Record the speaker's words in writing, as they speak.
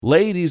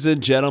Ladies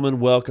and gentlemen,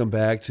 welcome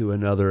back to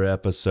another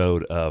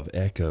episode of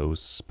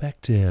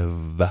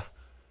Echospective.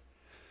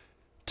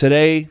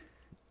 Today,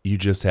 you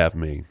just have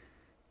me,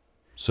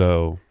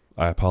 so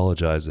I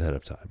apologize ahead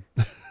of time.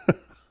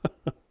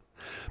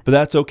 But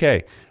that's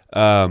okay.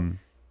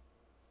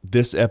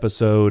 This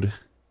episode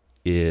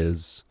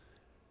is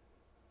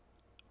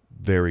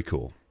very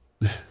cool.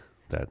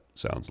 That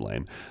sounds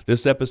lame.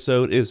 This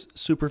episode is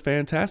super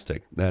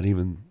fantastic. That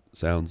even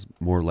sounds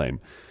more lame.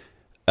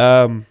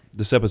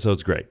 This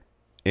episode's great,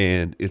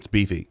 and it's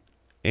beefy,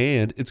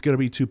 and it's going to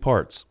be 2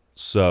 parts.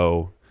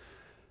 So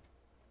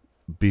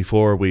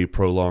before we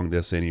prolong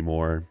this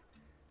anymore,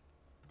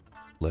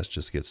 let's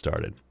just get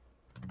started.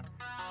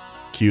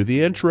 Cue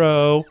the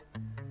intro.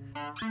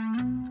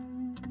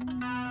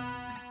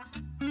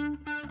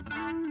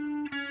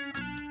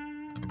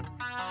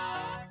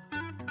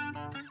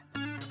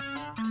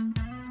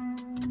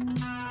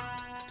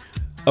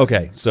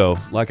 Okay, so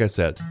like I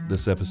said,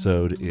 this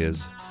episode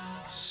is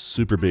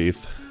super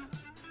beef,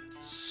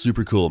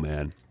 super cool,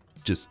 man.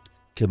 Just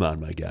come on,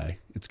 my guy.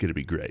 It's going to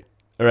be great.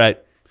 All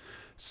right.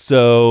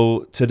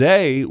 So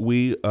today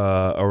we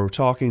are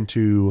talking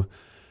to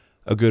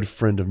a good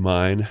friend of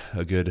mine,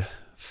 a good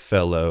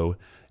fellow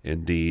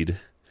indeed.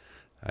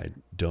 I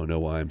don't know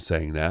why I'm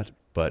saying that,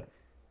 but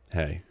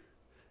hey,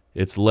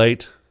 it's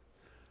late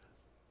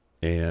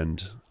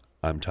and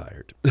I'm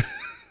tired.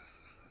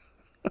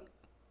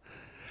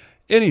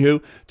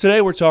 Anywho,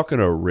 today we're talking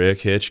to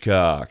Rick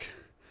Hitchcock.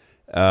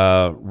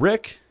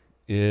 Rick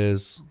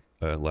is,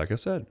 like I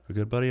said, a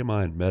good buddy of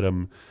mine. Met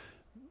him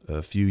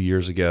a few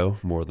years ago,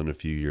 more than a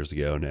few years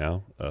ago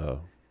now.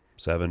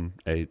 7,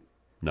 8,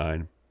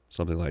 9,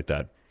 something like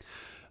that.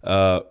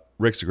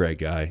 Rick's a great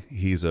guy.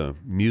 He's a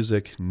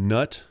music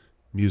nut,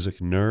 music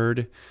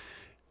nerd,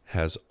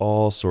 has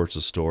all sorts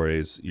of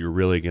stories. You're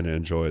really going to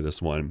enjoy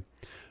this one.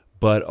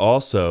 But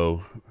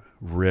also,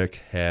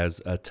 Rick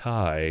has a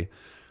tie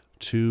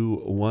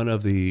to one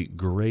of the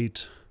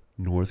great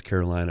North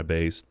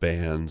Carolina-based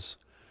bands,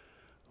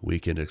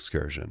 Weekend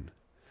Excursion.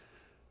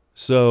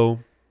 So,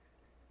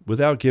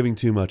 without giving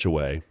too much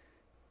away,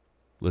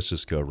 let's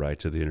just go right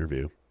to the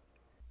interview.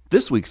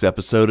 This week's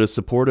episode is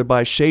supported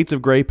by Shades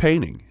of Grey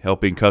Painting,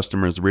 helping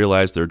customers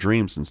realize their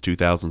dreams since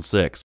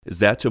 2006. Is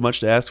that too much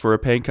to ask for a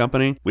paint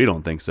company? We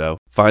don't think so.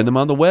 Find them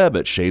on the web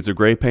at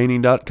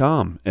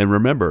shadesofgraypainting.com. And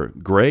remember,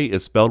 gray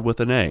is spelled with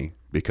an A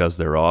because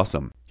they're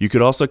awesome. You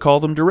could also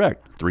call them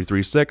direct,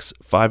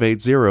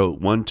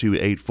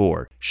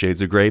 336-580-1284.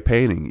 Shades of Grey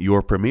Painting,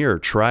 your premier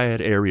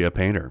Triad area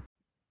painter.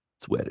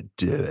 That's the way to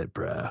do it,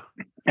 bro.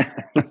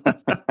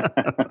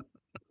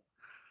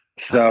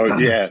 So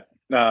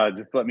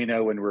just let me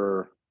know when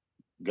we're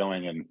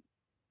going, and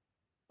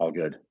all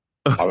good.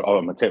 I'm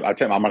gonna take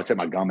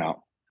my gum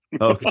out.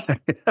 Okay.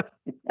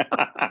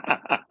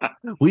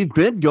 We've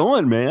been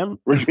going, man.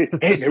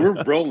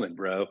 We're rolling,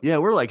 bro. Yeah,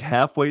 we're like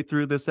halfway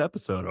through this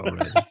episode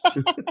already.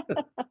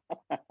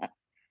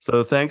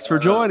 So thanks for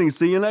joining.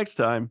 See you next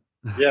time.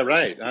 Yeah,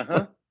 right.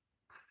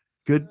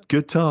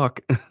 Good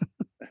talk.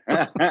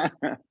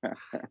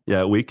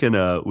 Yeah, we can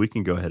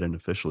go ahead and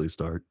officially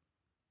start.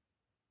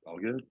 All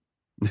good.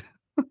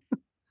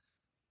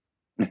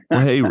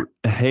 Well,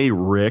 hey,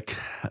 Rick.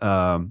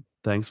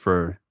 Thanks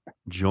for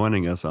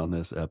joining us on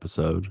this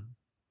episode.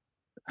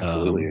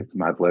 Absolutely, it's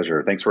my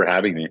pleasure. Thanks for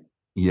having me.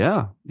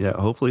 Yeah.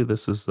 Hopefully,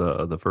 this is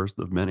the first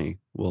of many.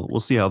 We'll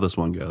see how this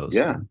one goes.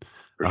 Yeah,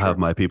 I'll have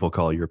my people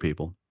call your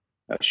people.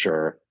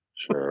 Sure.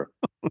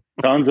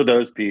 Tons of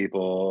those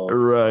people.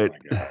 Right.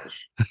 Oh my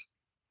gosh.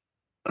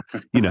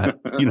 You know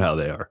how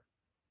they are.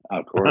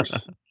 Of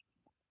course.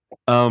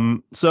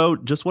 So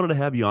just wanted to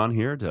have you on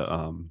here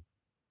to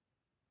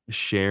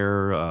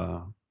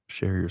share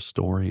your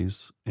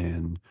stories,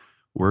 and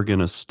we're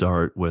gonna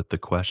start with the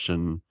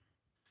question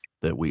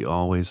that we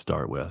always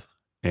start with.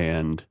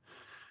 And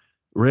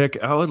Rick,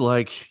 I would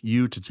like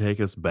you to take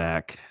us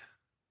back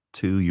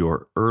to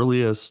your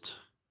earliest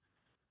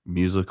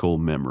musical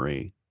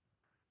memory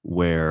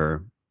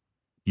where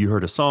you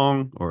heard a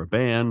song or a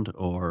band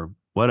or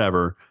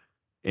whatever,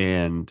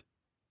 and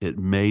it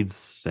made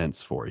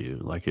sense for you.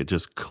 Like it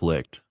just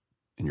clicked,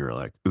 and you're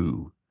like,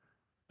 ooh,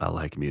 I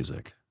like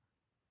music,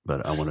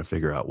 but I want to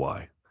figure out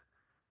why.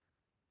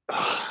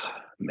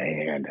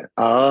 Man,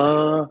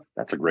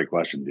 that's a great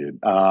question, dude.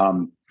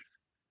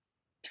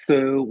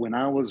 So when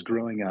I was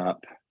growing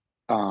up,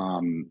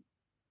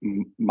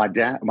 my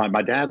dad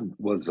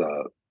was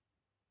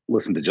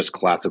listened to just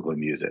classical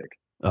music,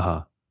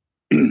 Uh-huh.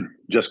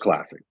 just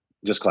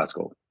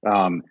classical.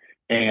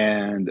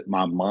 And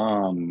my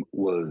mom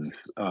was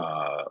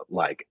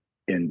like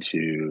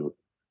into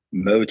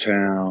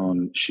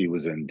Motown. She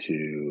was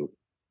into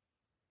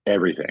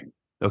everything.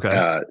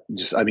 Okay.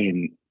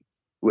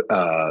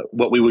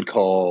 What we would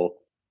call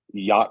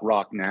yacht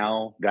rock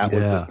now. That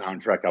was the Yeah.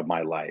 soundtrack of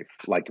my life,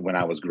 like when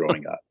I was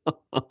growing up.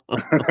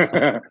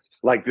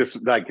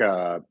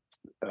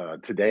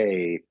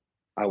 Today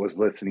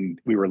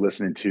we were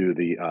listening to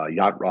the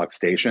yacht rock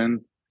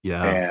station,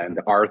 Yeah. and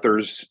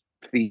Arthur's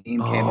theme came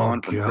Oh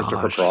on from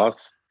Christopher gosh.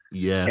 Cross.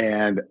 Yes.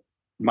 And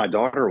my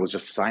daughter was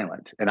just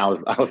silent, and I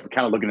was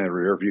kind of looking in the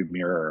rearview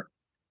mirror,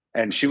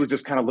 and she was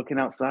just kind of looking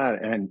outside,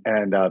 and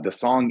the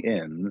song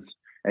ends,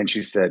 and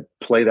she said,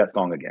 "Play that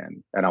song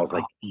again," and I was Oh,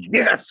 like,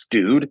 "Yes,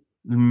 dude,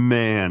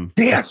 man,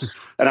 yes,"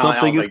 and I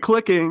something was is like,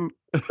 clicking.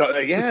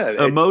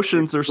 Yeah,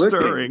 Emotions it's are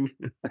clicking."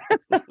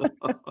 stirring.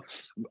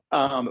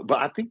 But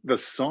I think a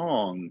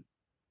song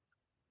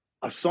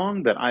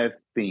that I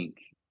think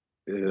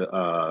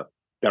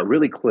that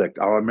really clicked.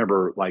 I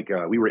remember like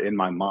we were in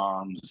my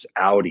mom's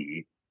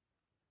Audi,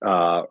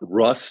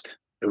 rust.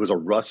 It was a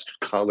rust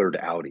colored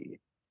Audi,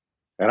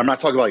 and I'm not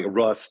talking about like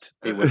rust.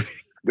 It was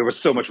there was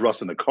so much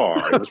rust in the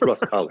car. It was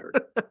rust colored,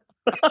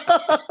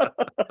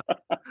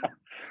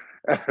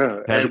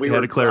 and we Had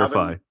were to clarify.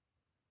 driving.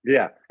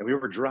 Yeah, and we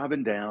were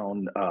driving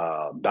down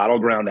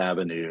Battleground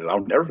Avenue.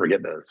 I'll never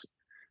forget this.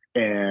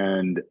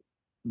 And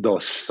the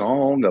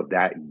song of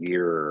that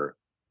year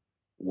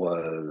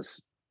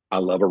was "I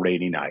Love a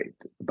Rainy Night"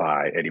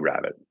 by Eddie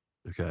Rabbitt.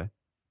 Okay.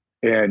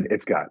 And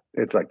it's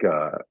like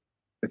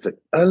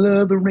 "I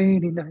love the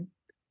rainy night.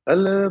 I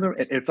love the,"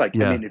 it's like, I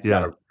Yeah, mean,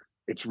 yeah.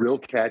 it's real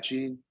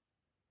catchy.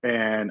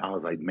 And I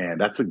was like, man,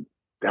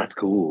 that's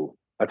cool.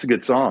 That's a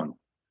good song.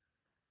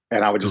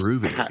 And I It's would just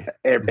groovy.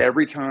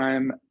 every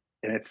time,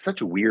 and it's such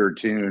a weird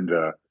tune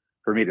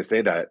for me to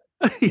say that,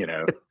 you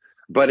know,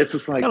 but it's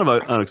just like Kind of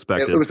it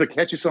unexpected. was a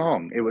catchy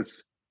song. It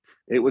was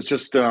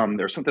just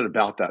there's something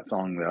about that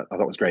song that I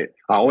thought was great.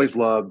 I always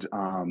loved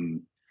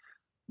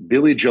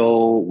Billy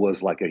Joel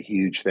was like a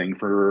huge thing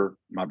for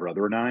my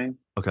brother and I,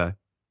 Okay.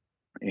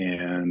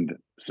 and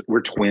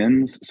we're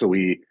twins, so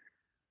we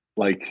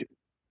like,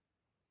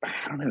 I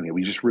don't know,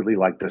 we just really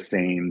like the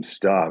same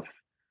stuff.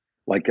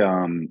 Like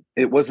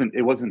it wasn't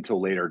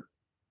until later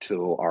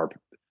till our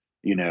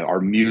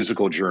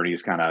musical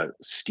journeys kind of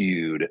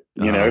skewed.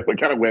 Uh-huh. We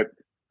kind of went.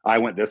 I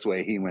went this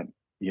way. He went,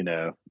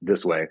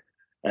 this way.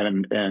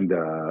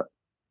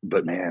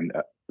 But man,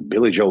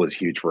 Billy Joel was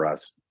huge for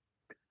us.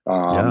 Yeah.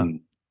 Um,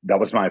 that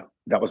was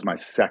my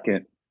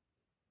second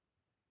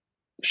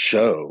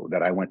show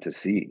that I went to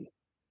see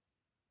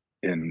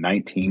in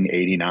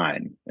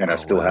 1989, and I Oh,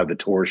 still have wow. the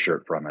tour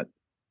shirt from it.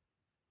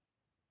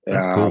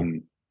 That's cool.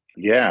 Um,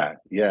 yeah,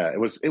 yeah. It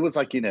was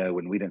like,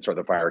 when We Didn't Start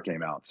the Fire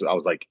came out. So I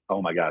was like,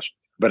 oh my gosh.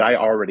 But I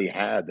already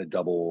had the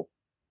double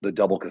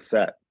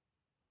cassette.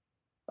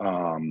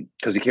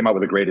 Because he came out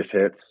with the greatest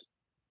hits.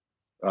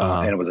 And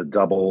Uh-huh. it was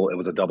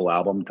a double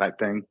album type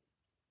thing.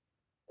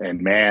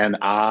 And man,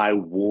 I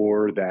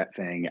wore that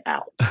thing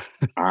out.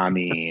 I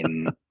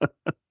mean,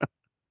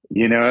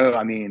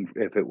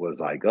 if it was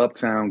like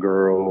Uptown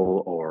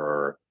Girl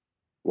or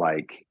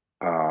like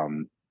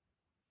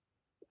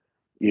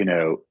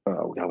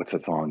oh God, what's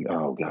that song?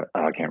 Oh God,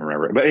 I can't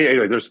remember. But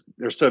anyway, there's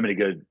so many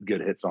good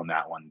hits on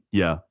that one.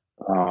 Yeah.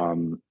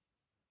 Um,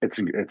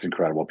 it's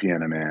incredible.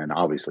 Piano Man,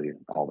 obviously,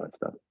 all that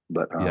stuff.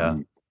 But Yeah.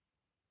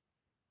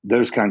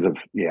 those kinds of,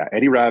 yeah.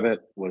 Eddie Rabbitt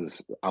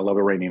was "I Love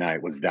a Rainy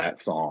Night" was that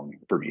song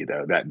for me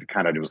though. That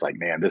kind of was like,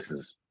 man,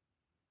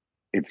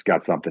 it's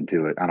got something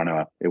to it. I don't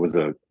know.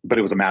 But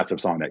it was a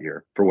massive song that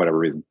year for whatever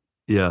reason.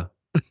 Yeah.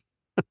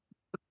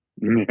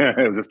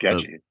 It was just That,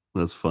 catchy.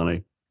 that's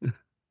funny.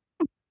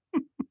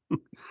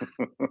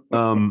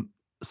 Um,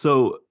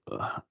 so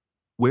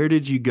where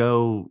did you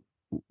go?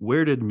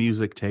 Where did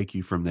music take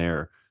you from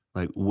there?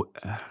 Like,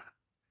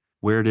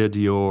 where did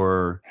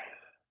your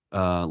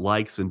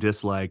likes and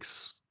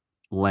dislikes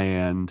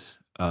land?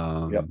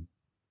 Yep.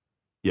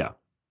 Yeah,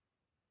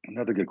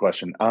 Another good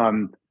question.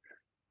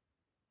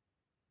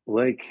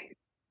 Like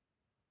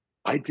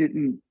I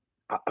didn't.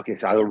 Okay,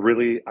 so I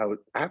would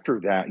after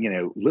that,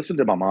 listen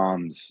to my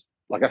mom's.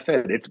 Like I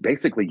said, it's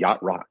basically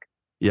yacht rock.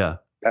 yeah,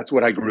 That's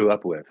what I grew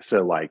up with.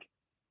 So like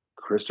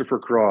Christopher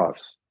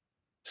Cross,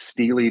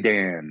 Steely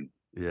Dan,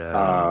 yeah.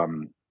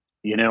 um,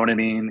 you know what I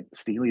mean?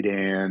 Steely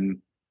Dan.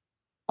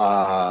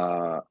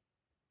 Uh,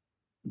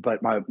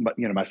 but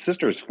my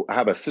sister's. I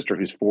have a sister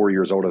who's 4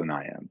 years older than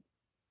I am.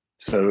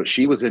 So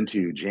she was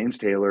into James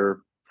Taylor,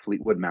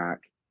 Fleetwood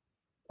Mac.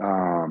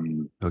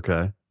 Um,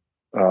 Okay,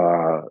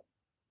 uh,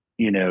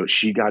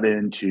 she got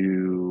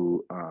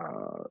into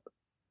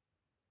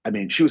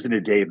she was into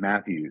Dave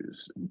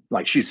Matthews.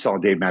 Like she saw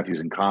Dave Matthews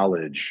in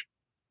college,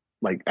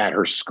 like at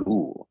her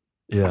school.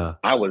 yeah,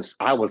 I was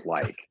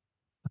like,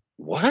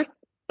 what?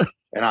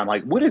 And I'm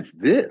like, what is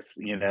this?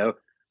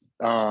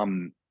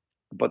 Um,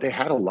 but they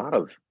had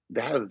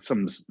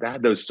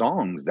those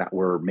songs that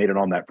were made it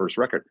on that first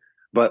record.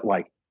 But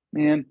like,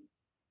 man,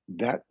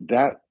 that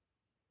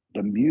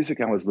the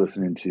music I was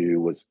listening to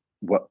was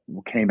what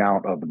came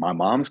out of my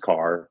mom's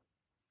car,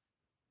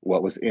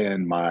 what was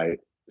in my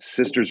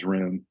sister's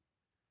room,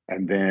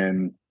 and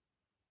then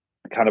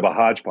kind of a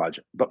hodgepodge.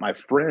 But my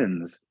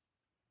friends,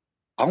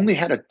 I only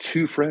had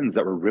two friends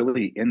that were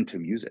really into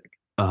music,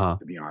 uh-huh,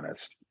 to be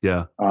honest.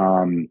 yeah,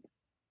 Um,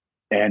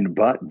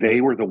 but they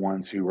were the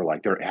ones who were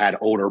like, they had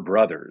older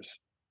brothers.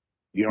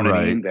 You know what I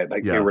right, mean? That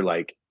like they yeah, were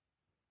like,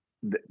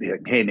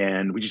 hey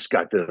man,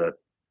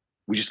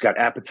 we just got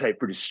Appetite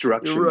for You're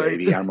Destruction, right.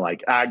 baby. I'm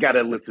like, I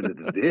gotta listen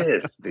to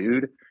this,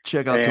 dude.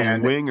 Check out some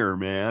And Winger,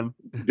 man.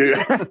 dude,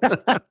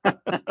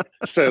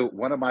 so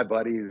one of my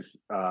buddies'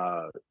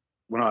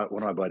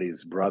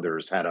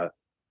 brothers had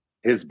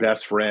his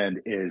best friend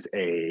is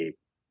a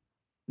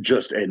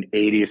just an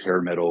 80s hair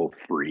metal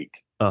freak.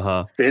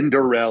 Uh-huh.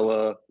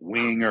 Cinderella,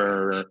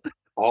 Winger,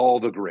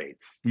 all the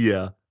greats.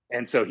 Yeah.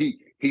 And so he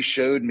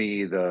showed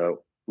me the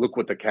Look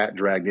What the Cat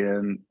Dragged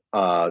In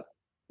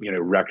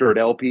record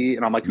LP.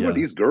 And I'm like, who are Yeah.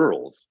 these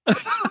girls?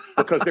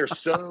 Because they're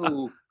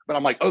so, but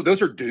I'm like, oh,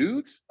 those are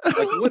dudes? Like,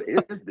 what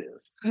is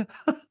this?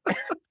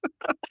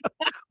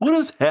 What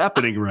is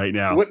happening right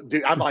now? What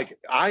dude, I'm like,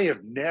 I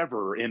have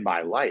never in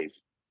my life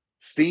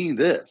seen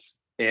this.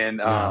 And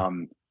Yeah.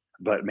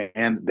 but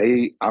man,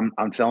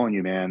 I'm telling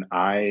you, man,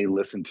 I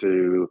listened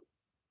to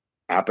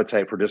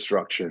Appetite for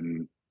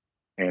Destruction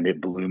and it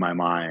blew my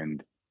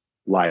mind.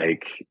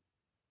 Like,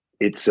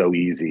 it's so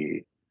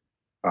easy.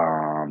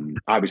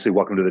 Obviously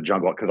Welcome to the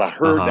Jungle, because I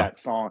heard Uh-huh. that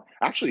song.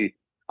 Actually,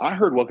 I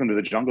heard Welcome to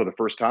the Jungle the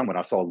first time when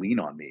I saw Lean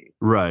on Me.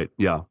 Right.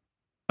 Yeah.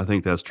 I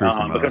think that's true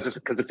for Because it's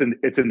most. because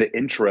it's in the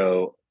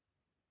intro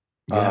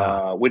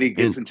Yeah. when he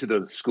gets And into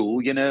the school,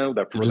 that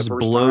it for the just first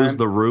blows time.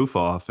 the roof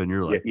off and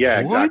you're Yeah, like,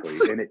 yeah, "What?"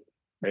 exactly.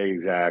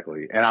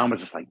 Exactly. And I was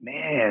just like,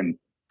 man.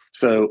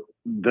 So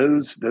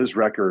those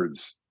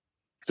records.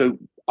 So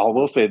I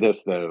will say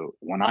this though,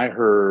 when I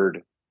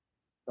heard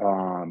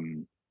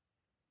um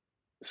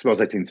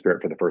Smells Like Teen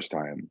Spirit for the first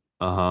time,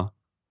 Uh-huh.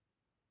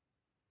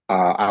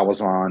 I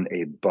was on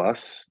a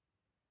bus.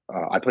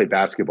 I played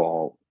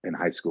basketball in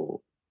high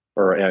school,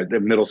 or the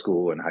middle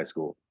school and high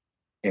school,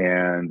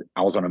 and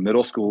I was on a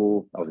middle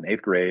school. I was in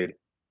eighth grade.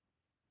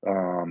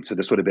 So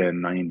this would have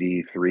been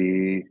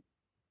 93.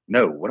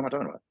 No, what am I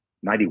talking about?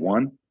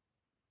 91,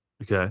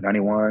 Okay.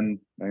 91,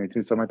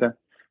 92, something like that.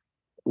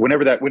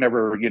 Whenever,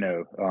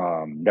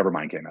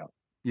 Nevermind came out.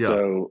 Yeah.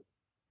 So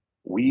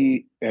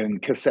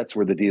and cassettes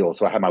were the deal.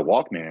 So I had my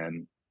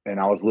Walkman and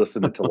I was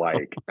listening to,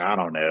 like, I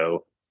don't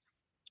know,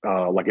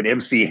 like an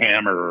MC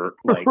Hammer,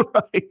 like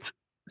Right.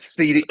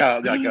 CD,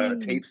 like a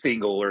tape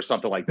single or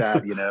something like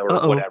that, or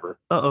Uh-oh. whatever.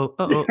 Uh-oh.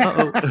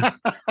 Uh-oh.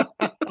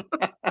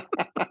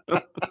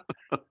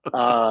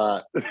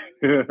 uh,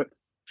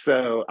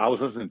 so I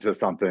was listening to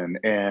something,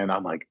 and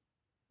I'm like,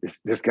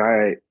 this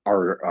guy,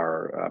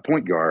 our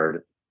point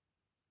guard,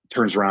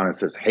 turns around and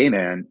says, "Hey,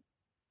 man,"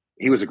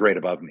 he was a grade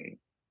above me,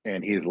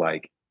 and he's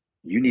like,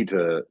 "You need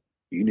to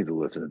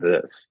listen to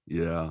this."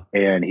 Yeah.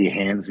 And he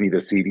hands me the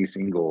CD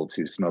single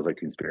to "Smells Like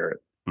Teen Spirit,"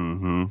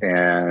 Mm-hmm.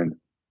 and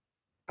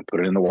I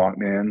put it in the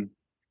Walkman.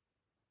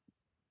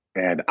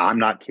 And I'm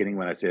not kidding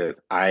when I say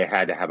this. I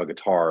had to have a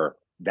guitar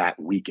that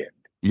weekend.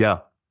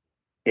 Yeah.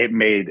 It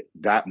made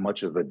that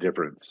much of a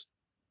difference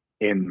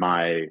in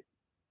my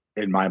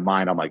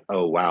mind. I'm like,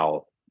 oh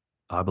wow,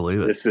 I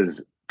believe it. this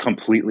is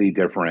completely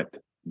different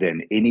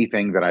than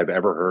anything that I've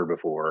ever heard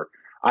before.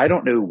 I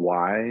don't know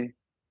why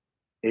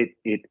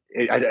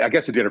I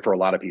guess it did it for a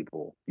lot of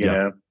people,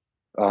 Yeah.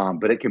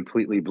 but it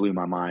completely blew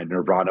my mind.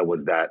 Nirvana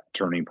was that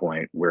turning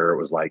point where it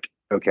was like,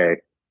 okay,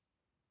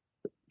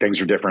 things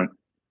are different.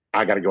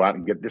 I got to go out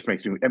and get this.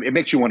 It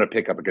makes you want to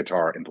pick up a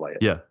guitar and play it.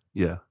 Yeah.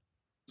 Yeah.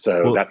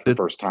 So Well, that's the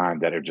first time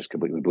that it just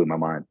completely blew my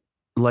mind.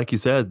 like you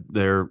said,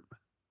 they're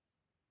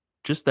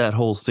just that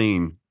whole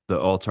scene, the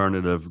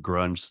alternative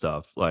grunge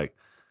stuff, like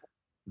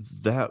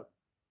that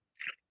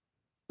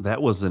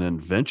that was an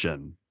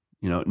invention.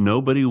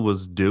 Nobody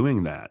was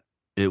doing that.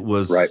 It Right.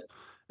 was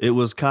it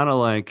was kind of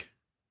like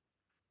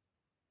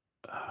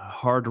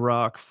hard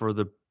rock for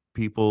the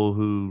people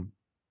who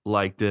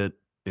liked it.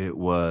 It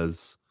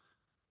was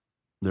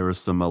There was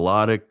some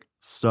melodic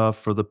stuff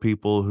for the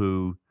people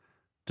who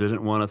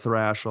didn't want to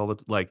thrash all the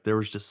like there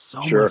was just so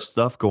much Sure.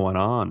 stuff going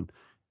on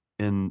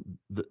in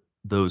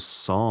those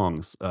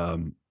songs. Uh,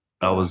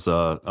 I was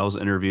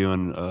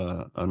interviewing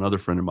another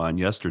friend of mine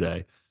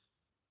yesterday.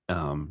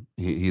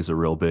 He's a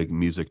real big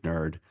music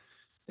nerd,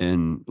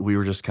 and we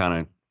were just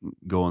kind of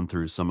going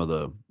through some of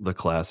the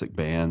classic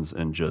bands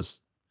and just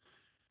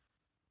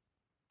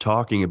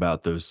talking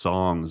about those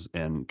songs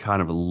and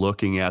kind of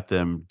looking at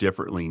them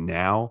differently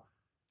now,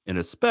 and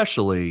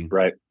especially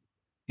right.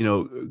 you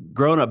know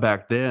growing up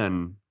back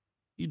then,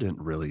 you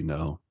didn't really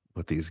know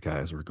what these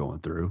guys were going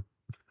through.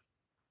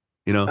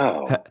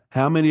 Oh,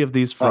 How many of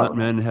these oh,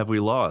 frontmen have we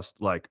lost?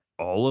 Like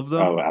all of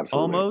oh, them,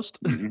 absolutely. almost.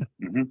 You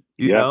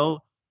Yeah. know,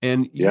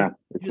 and Yeah.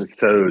 you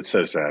just It's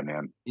so sad,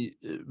 man.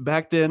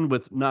 back then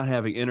with not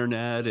having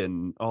internet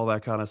and all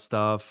that kind of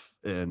stuff,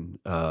 and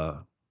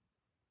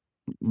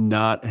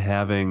not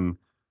having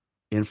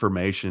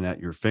information at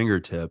your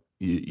fingertip,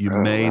 you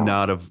Oh, may wow.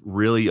 not have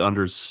really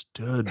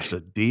understood the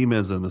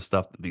demons and the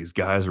stuff that these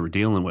guys were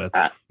dealing with.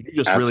 A- You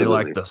just really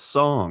like Absolutely. the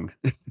song,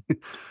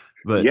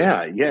 but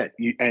Yeah. Yeah.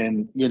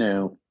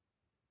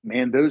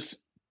 Man,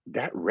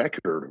 that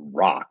record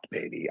rocked,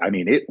 baby. I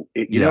mean,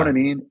 you know what I yeah,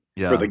 mean?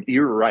 yeah,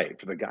 You're right.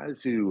 For the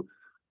guys who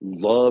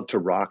loved to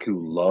rock, uh,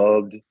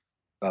 who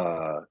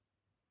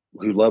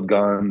loved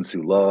Guns,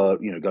 who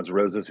loved, Guns N'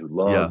 Roses, who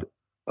yeah. loved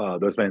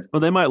those bands, Well,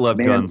 they might love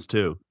man, guns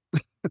too.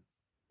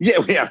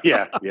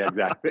 Yeah,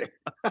 exactly.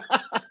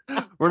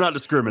 We're not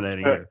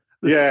discriminating So, here.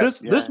 yeah,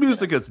 This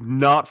music is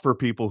not for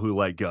people who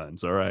like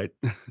guns, all right?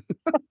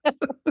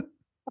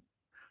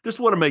 Just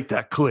want to make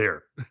that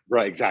clear.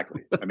 right,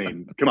 exactly. I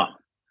mean, come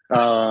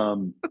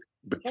on.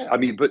 But yeah, I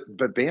mean, but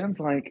bands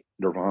like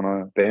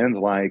Nirvana, bands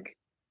like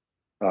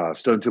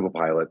Stone Temple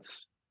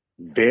Pilots,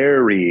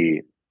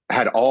 very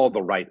had all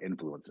the right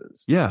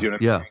influences. Do Yeah, you know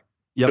what I'm yeah. saying?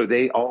 So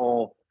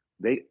Yep.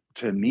 they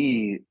to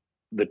me,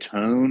 the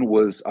tone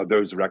was of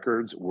those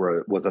records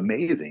was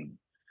amazing.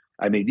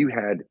 I mean, you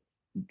had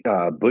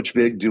Butch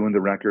Vig doing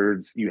the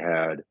records. You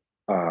had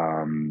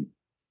um,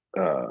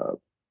 uh,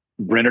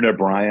 Brendan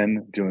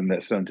O'Brien doing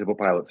the Stone Temple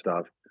Pilot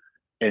stuff.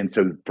 And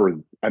so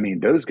I mean,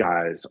 those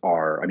guys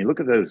are. I mean, look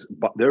at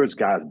those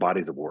guys'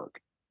 bodies of work,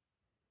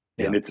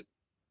 and Yeah.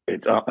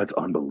 it's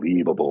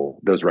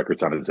unbelievable. Those records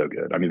sounded so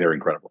good. I mean, they're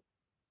incredible.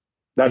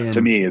 That's to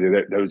And me,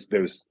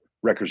 those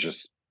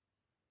records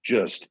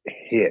just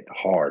hit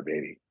hard,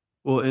 baby.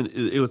 well, and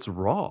it was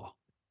raw,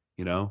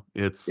 you know?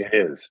 It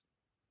is.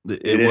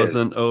 It It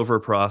wasn't is. over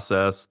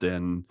processed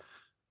and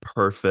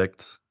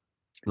perfect.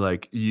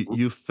 Like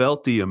you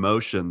felt the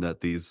emotion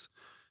that these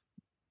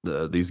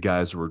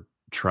guys were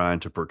trying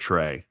to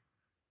portray.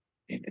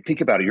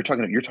 Think about it. You're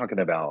talking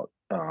about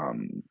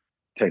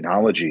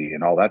technology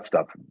and all that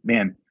stuff.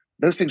 Man,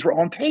 those things were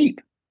on tape.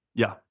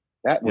 Yeah.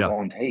 That was Yeah.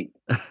 on tape.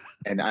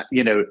 And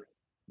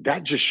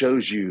that just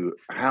shows you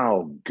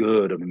how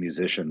good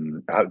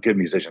musicians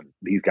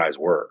these guys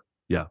were.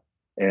 Yeah.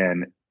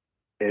 And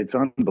it's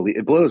unbelievable.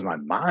 It blows my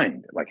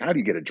mind. Like, how do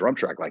you get a drum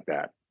track like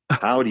that?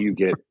 How do you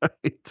get,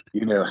 Right.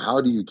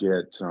 how do you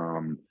get,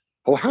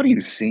 well, how do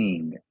you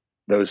sing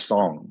those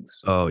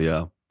songs? Oh,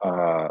 yeah.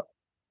 Uh,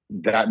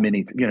 that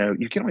many,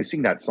 you can only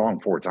sing that song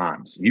 4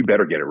 times. You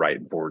better get it right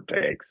in 4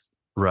 takes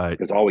Right.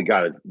 because all we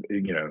got is,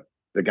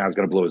 the guy's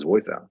going to blow his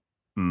voice out.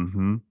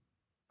 Mhm.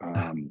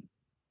 Um,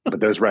 but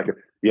those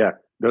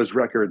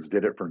records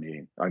did it for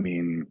me. I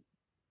mean,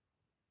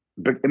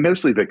 but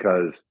mostly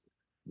because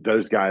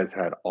those guys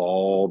had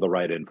all the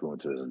right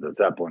influences, the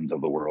Zeppelins of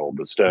the world,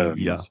 the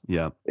Yeah. Stones.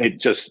 Yeah.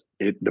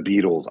 The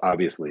Beatles,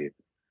 obviously,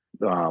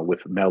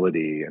 with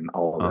melody and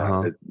all of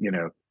that.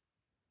 Uh-huh.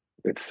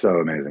 It's so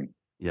amazing.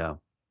 Yeah.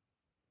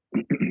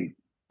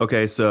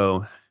 Okay,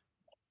 so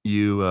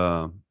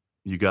you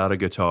you got a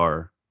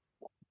guitar.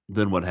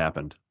 Then what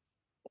happened?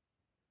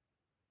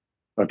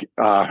 Okay,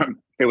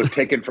 it was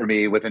taken from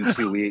me within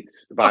 2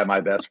 weeks by my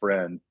best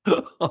friend,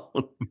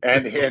 Oh,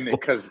 and no.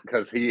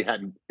 because he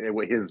hadn't,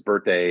 his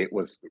birthday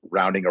was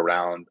rounding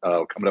around,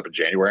 coming up in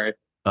January,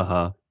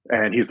 Uh-huh.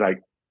 and he's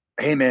like,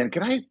 "Hey man,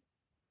 can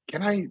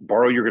I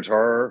borrow your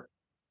guitar?"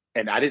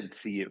 And I didn't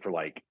see it for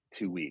like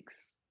 2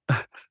 weeks.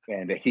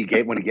 And when he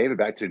gave it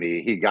back to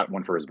me, he got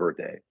one for his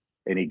birthday,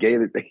 and he gave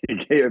it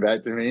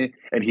back to me,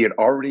 and he had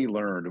already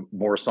learned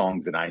more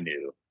songs than I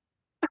knew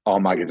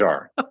on my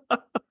guitar,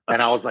 and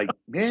I was like,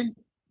 "Man,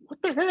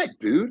 what the heck,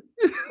 dude?"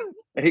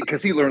 And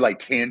because he learned like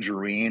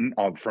Tangerine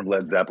from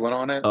Led Zeppelin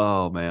on it,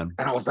 Oh, man.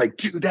 and I was like,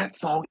 "Dude, that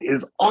song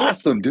is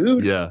awesome,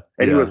 dude." Yeah.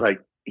 And he was Yeah.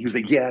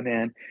 like, "Yeah,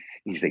 man."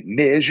 He's like,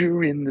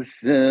 "Measure in the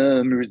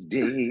summer's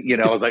day."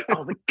 I was like,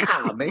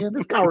 God, man,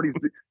 this guy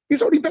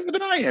he's already better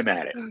than I am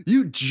at it.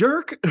 You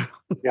jerk.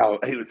 Yeah,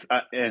 he was,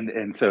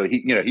 and so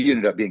he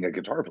ended up being a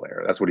guitar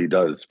player. That's what he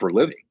does for a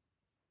living.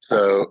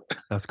 So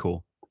That's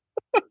cool.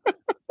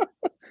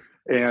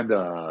 and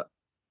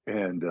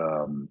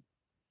and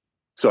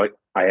so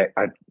I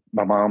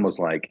my mom was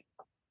like,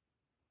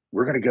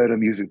 "We're gonna go to a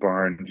music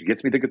bar," and she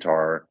gets me the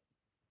guitar,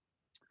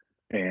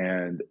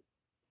 and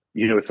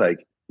it's like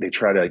they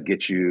try to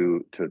get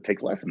you to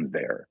take lessons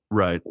there.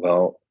 Right.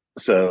 Well,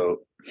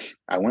 so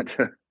I went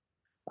to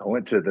I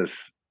went to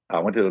this I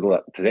went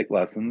to take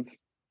lessons.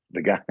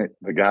 The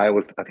guy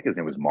was, I think his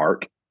name was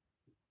Mark.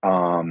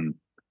 Um,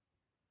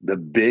 the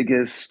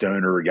biggest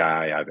stoner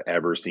guy I've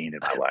ever seen in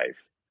my life.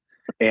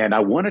 And I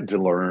want to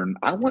learn,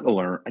 I want to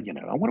learn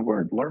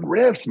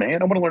riffs,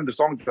 man. I want to learn the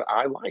songs that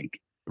I like.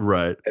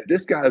 Right. And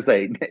this guy's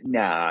like,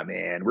 nah,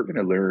 man, we're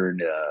gonna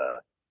learn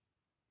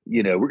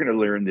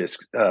this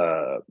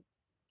uh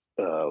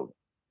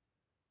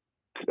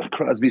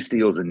Crosby,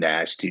 Stills and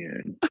Nash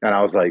tune. And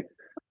I was like,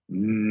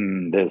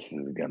 this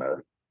is gonna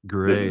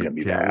Great.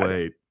 be Can't bad.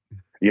 wait.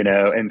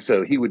 And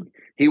so he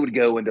would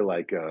go into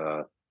like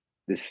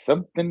there's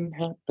something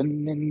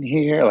happening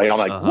here. Like I'm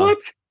like, Uh-huh. what?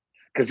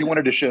 Because he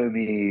wanted to show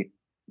me,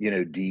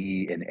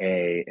 D and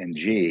A and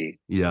G.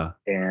 Yeah.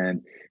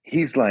 And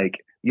he's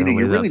like, Gotta you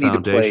lay that really need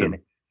to play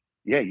foundation.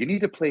 you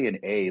need to play an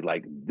A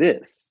like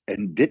this,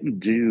 and didn't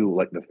do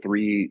like the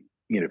three,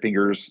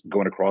 fingers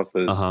going across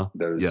those Uh-huh.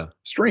 those Yeah.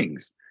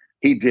 strings.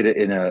 He did it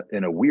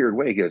in a weird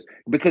way. He goes,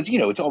 because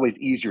it's always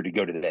easier to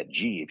go to that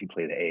G if you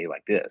play the A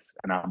like this.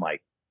 And I'm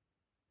like,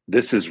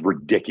 this is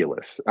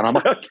ridiculous. And I'm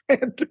like, I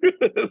can't do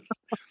this.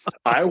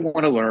 I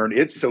want to learn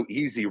It's So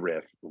Easy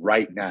riff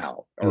right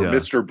now, or Yeah.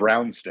 Mr.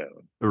 Brownstone.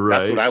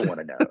 That's what Right. I want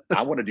to know.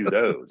 I want to do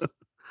those.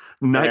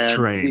 Night And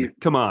Train. he's,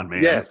 Come on,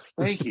 man. yes,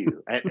 thank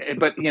you.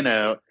 But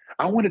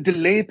I want a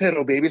delay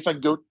pedal, baby, so I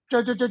can go. "Ja,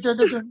 ja, ja, ja,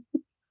 ja, ja."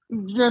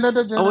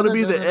 I want to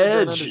be the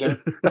edge.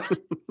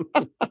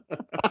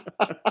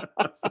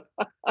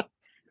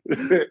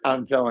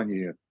 I'm telling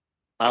you,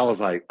 I was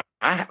like,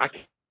 I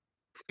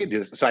can't do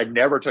this. So I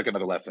never took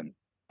another lesson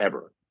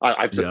ever.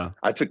 Yeah.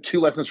 I took 2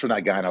 lessons from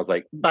that guy, and I was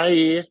like,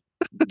 bye,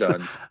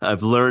 done.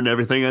 I've learned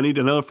everything I need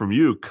to know from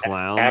you,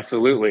 clown.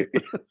 Absolutely.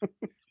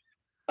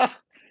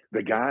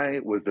 The guy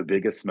was the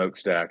biggest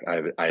smokestack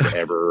I'd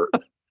ever.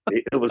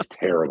 It was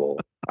terrible.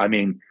 I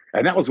mean,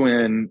 and that was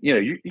when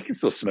you can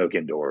still smoke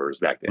indoors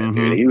back then,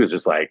 dude. Mm-hmm.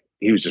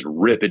 He was just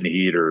ripping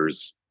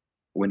heaters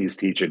when he's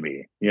teaching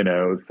me.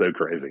 It's so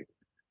crazy.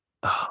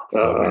 Oh,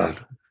 so Uh,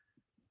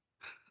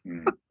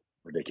 weird.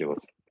 Ridiculous.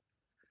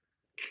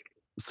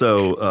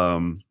 So,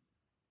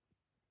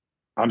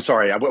 I'm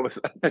sorry. What was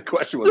the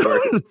question? Was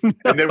where?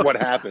 And then what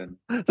happened?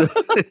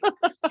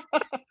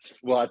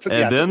 Well, I and took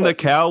then the lessons.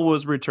 cow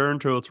was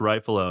returned to its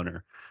rightful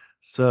owner.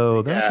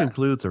 So that Yeah,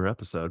 concludes our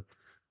episode.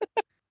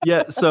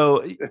 Yeah.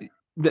 So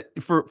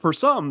for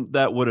some,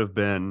 that would have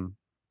been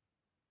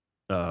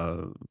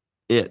uh,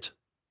 it,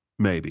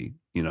 maybe,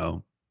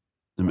 right.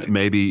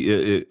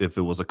 maybe if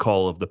it was a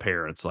call of the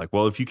parents, like,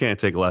 well, if you can't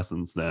take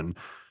lessons, then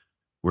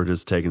we're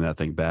just taking that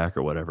thing back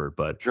or whatever.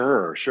 But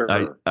Sure, I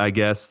sure. I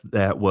guess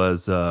that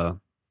was a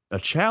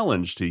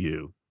challenge to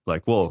you.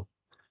 Like, well,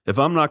 if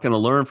I'm not going to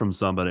learn from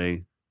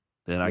somebody,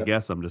 then I Yep.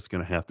 guess I'm just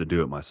going to have to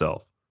do it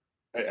myself.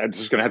 I'm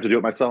just gonna have to do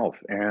it myself,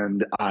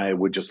 and I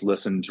would just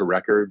listen to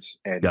records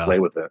and Yeah, play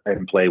with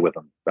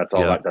them. That's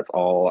all. yeah, That's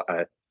all.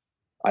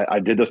 I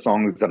did the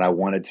songs that I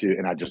wanted to,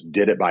 and I just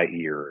did it by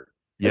ear.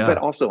 But yeah,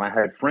 also, I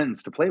had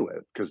friends to play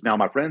with because now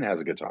my friend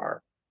has a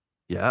guitar,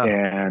 yeah.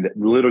 and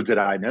little did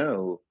I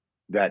know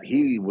that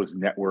he was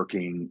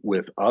networking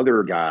with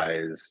other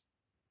guys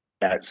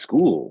at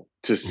school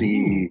to Ooh,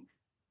 see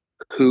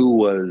who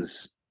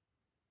was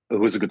who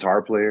was a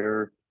guitar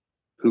player,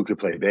 who could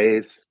play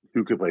bass,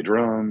 who could play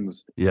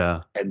drums,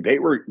 yeah. and they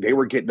were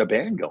getting a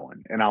band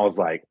going, and I was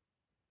like,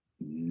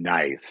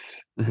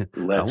 nice, I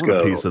let's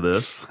want a piece go. of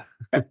this.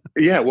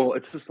 Yeah, well,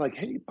 it's just like,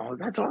 hey, oh,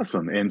 that's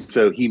awesome. And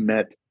so he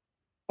met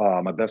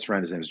my best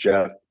friend. His name is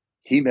Jeff.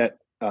 He met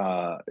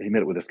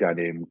with this guy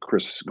named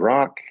Chris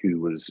Grock,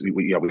 who was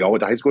we all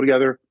went to high school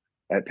together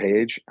at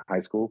Page High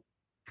School,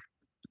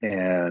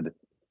 and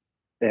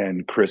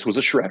Chris was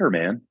a shredder,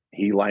 man.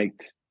 He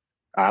liked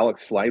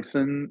Alex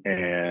Lifeson,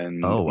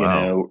 and Oh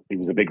wow. he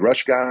was a big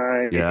Rush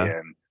guy, Yeah.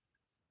 and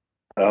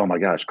oh my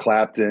gosh,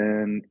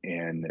 Clapton,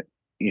 and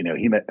he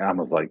met. I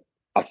was like,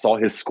 I saw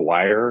his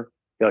Squire,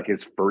 like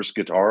his first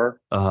guitar,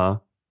 Uh-huh.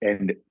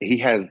 and he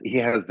has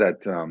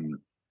that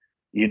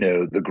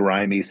the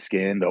grimy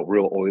skin, the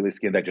real oily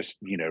skin that just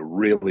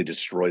really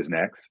destroys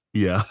necks.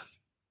 Yeah.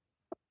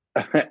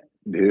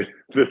 Dude,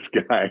 this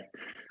guy,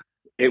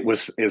 it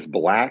was as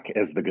black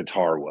as the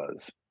guitar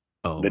was,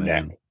 Oh the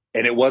neck, man.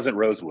 and it wasn't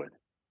rosewood.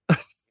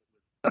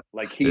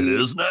 Like It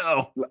is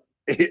now.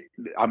 it,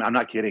 I'm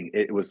not kidding.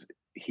 It was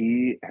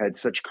he had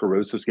such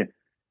corrosive skin.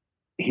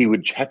 He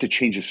would have to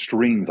change his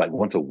strings like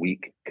once a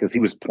week because he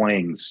was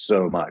playing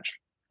so much.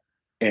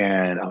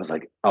 And I was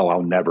like, oh,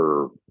 I'll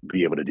never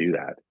be able to do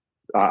that.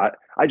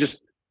 I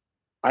just,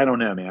 I don't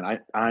know, man.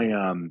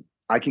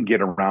 I can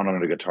get around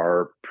on a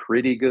guitar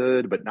pretty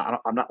good, but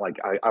I'm not like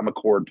I'm a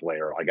chord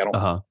player. Like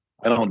Uh-huh.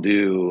 I don't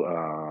do,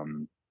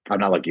 I'm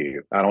not like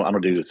you. I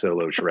don't do the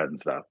solo shred and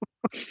stuff.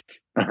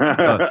 I'm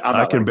not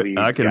like I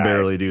leads can guy.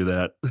 barely do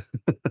that.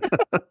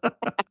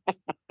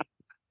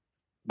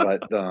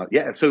 But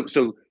yeah,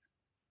 so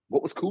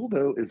what was cool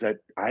though is that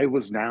I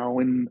was now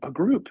in a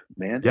group,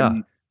 man, Yeah.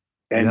 You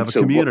and have a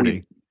so what we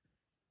community.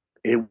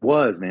 it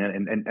was, man,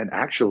 and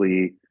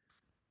actually,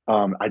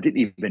 I didn't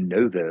even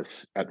know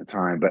this at the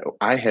time, but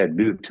I had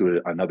moved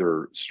to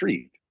another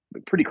street,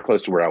 pretty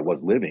close to where I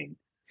was living,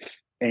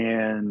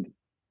 and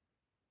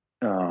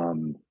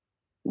um,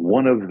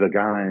 one of the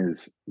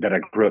guys that I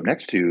grew up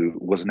next to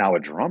was now a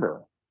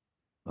drummer,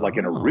 like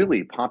in a Oh.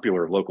 really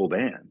popular local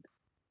band,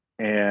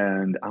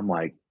 and I'm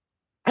like,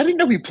 I didn't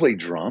know he played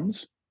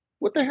drums.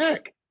 What the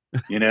heck,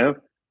 you know?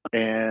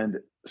 And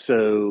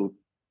so,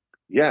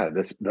 yeah,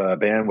 the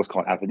band was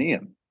called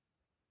Athenaeum,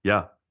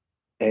 Yeah.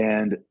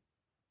 and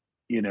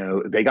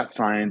they got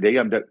signed. They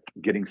ended up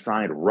getting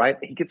signed right.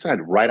 He gets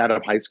signed right out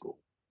of high school.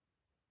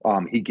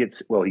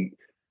 He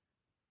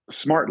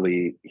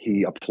smartly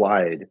he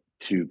applied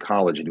to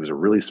college, and he was a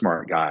really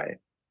smart guy,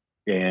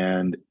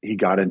 and he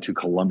got into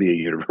Columbia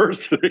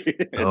University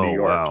in New Oh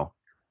York, wow.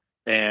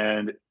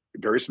 and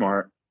very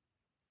smart.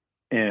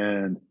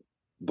 And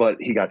but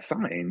he got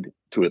signed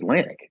to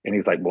Atlantic, and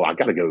he's like, "Well, I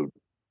got to go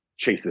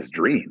chase this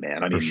dream,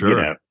 man. I For mean,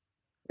 sure.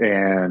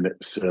 And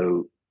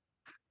so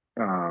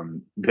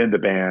then the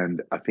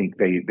band, I think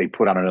they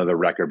put out another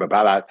record, but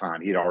by that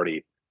time he'd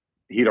already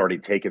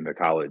taken the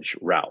college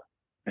route,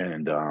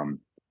 and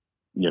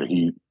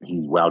he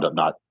wound up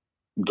not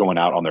going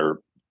out on their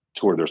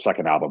tour, their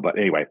second album. But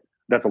anyway,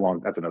 that's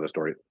another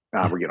story.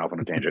 We're getting off on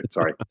a tangent.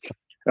 Sorry.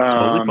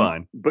 Totally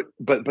fine. But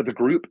the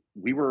group,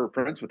 we were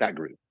friends with that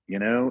group,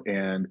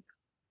 and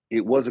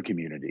it was a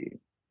community,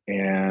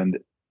 and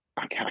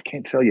I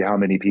can't tell you how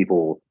many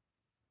people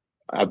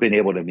I've been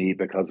able to meet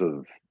because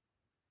of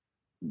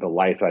the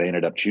life I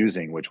ended up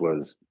choosing, which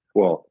was,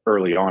 well,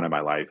 early on in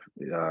my life,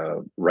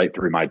 right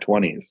through my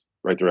 20s,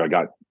 right through I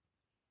got,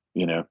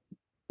 you know,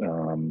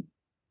 um,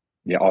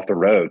 yeah, off the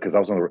road because I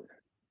was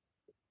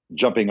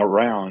jumping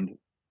around.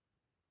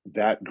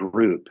 That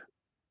group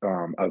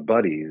of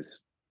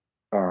buddies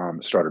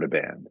started a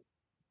band,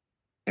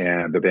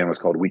 and the band was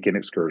called Weekend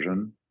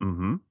Excursion,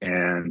 Mm-hmm.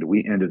 and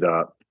we ended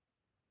up.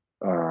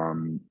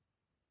 Um,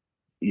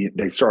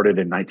 they started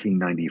in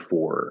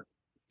 1994,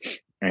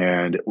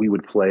 and we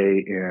would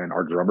play in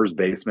our drummer's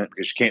basement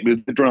because you can't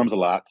move the drums a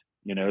lot,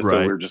 So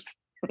Right. we're just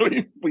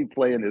we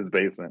play in his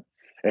basement,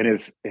 and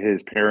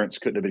his parents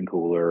couldn't have been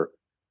cooler.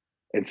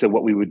 And so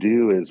what we would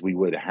do is we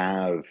would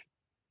have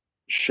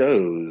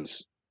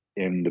shows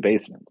in the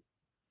basement,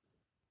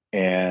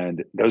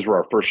 and those were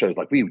our first shows.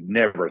 Like we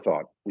never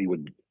thought we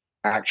would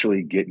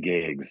actually get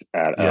gigs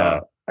Yeah.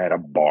 at a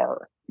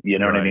bar, you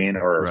know what I Right. mean,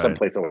 or Right.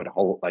 someplace that would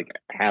hold like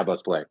have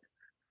us play.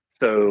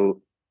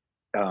 So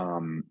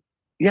um,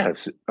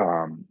 yes,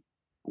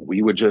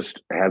 we would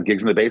just have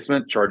gigs in the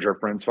basement, charge our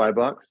friends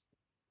 $5,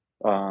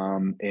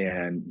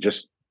 and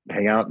just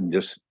hang out and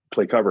just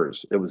play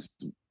covers. It was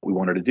what we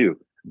wanted to do.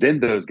 Then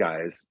those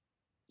guys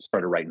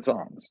started writing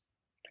songs,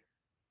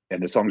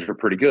 and the songs were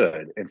pretty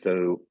good. And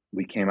so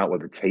we came out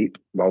with a tape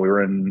while we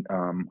were in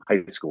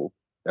high school,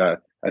 at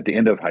the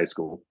end of high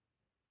school,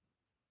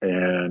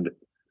 and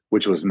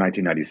which was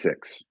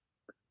 1996.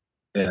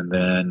 And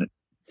then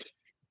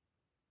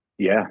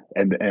yeah,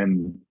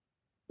 and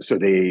so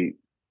they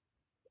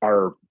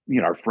our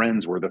our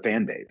friends were the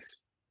fan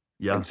base.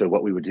 And Yeah. so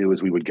what we would do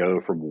is we would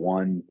go from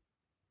one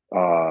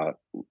uh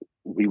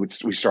we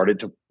started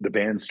to the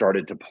band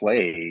started to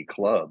play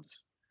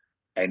clubs,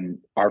 and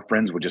our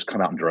friends would just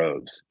come out in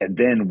droves. And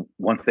then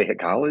once they hit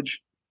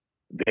college,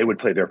 they would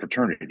play their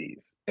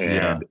fraternities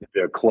Yeah. and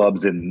the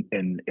clubs in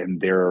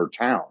their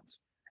towns,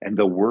 and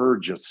the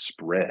word just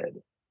spread.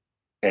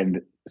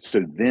 And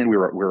so then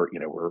we're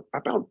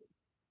about,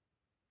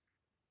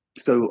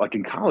 so like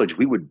in college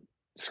we would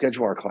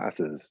schedule our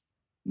classes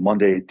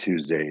Monday,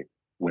 Tuesday,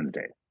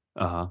 Wednesday,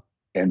 Uh-huh.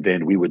 and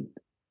then we would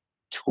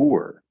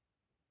tour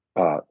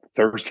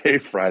Thursday,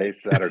 Friday,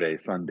 Saturday,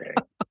 Sunday,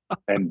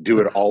 and do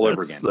it all over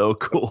That's again. so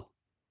cool.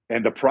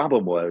 And the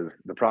problem was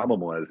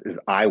is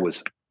I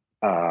was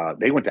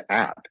they went to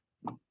App,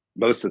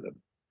 most of them.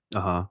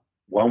 Uh-huh.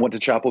 One went to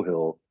Chapel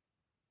Hill.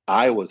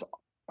 I was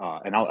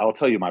and I'll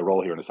tell you my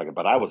role here in a second,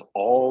 but I was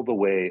all the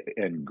way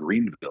in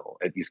Greenville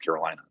at East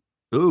Carolina.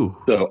 Ooh.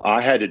 So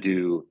I had to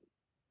do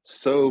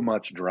so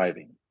much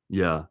driving.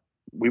 Yeah.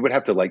 We would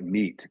have to like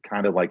meet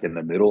kind of like in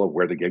the middle of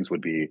where the gigs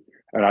would be.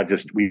 And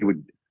we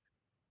would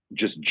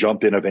just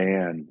jump in a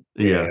van,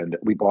 Yeah. and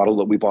we bought a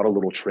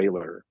little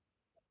trailer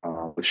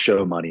with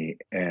show money,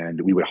 and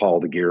we would haul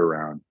the gear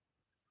around.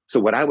 So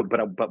what I would,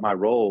 but my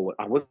role,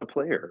 I was a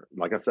player.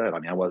 Like I said, I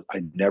mean,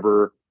 I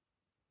never,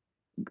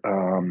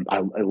 I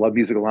love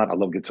music a lot. I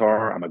love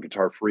guitar. I'm a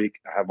guitar freak.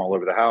 I have them all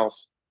over the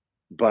house,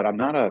 but I'm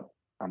not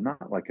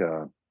like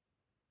a,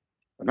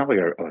 I'm not like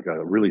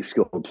a really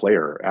skilled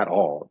player at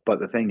all. But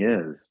the thing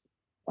is,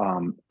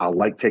 I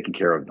like taking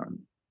care of them.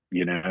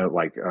 You know,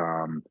 like,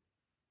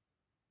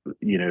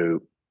 you know,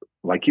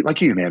 like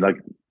you, man, like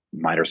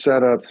minor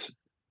setups,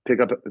 pick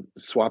up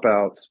swap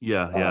outs,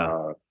 Yeah.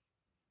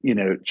 Yeah.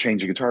 uh,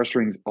 changing guitar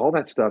strings, all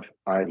that stuff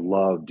I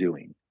love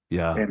doing.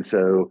 Yeah. And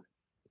so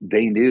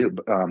they knew,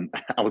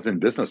 I was in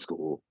business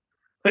school.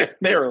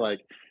 They were like,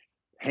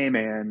 hey,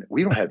 man,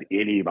 we don't have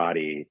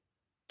anybody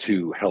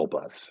to help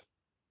us.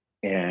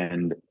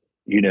 And,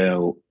 you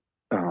know,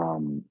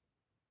 um,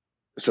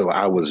 so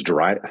I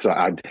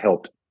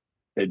helped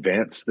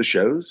advance the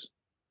shows.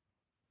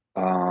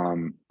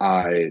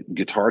 I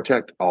guitar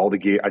teched all the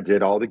gear. I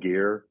did all the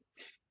gear.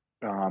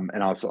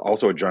 And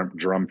also a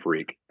drum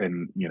freak,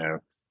 and,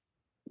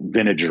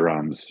 vintage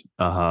drums.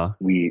 Uh-huh.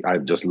 I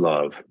just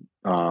love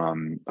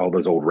all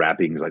those old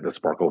wrappings, like the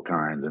sparkle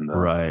kinds, and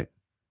Right.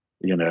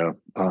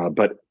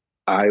 but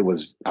I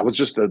was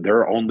just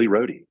their only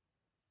roadie.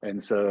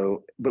 And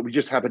so, but we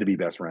just happened to be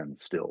best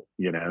friends still,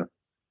 and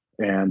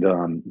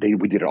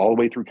we did it all the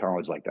way through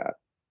college like that.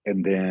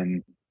 And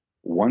then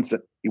once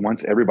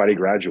everybody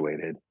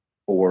graduated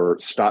or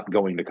stopped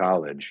going to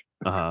college,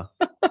 Uh-huh.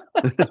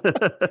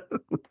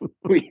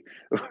 we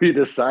we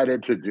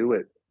decided to do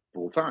it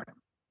full time,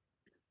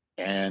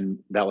 and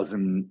that was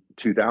in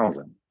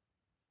 2000.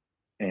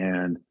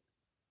 And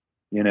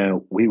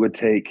we would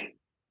take,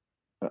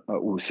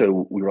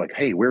 so we were like,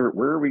 hey, where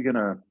are we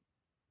gonna,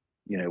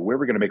 where are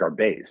we gonna make our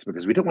base?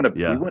 Because Yeah. we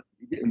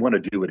didn't want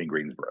to do it in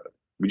Greensboro.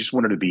 We just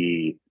wanted to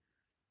be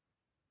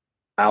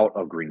out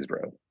of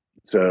Greensboro.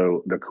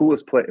 So the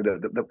coolest place,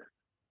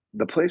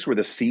 the place where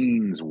the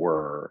scenes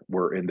were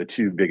in the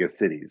two biggest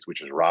cities,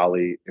 which is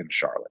Raleigh and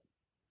Charlotte.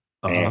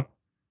 Uh-huh.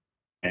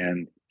 And,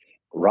 and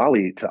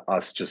Raleigh to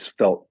us just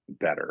felt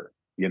better,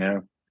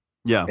 Yeah.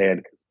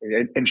 and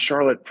and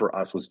Charlotte for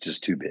us was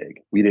just too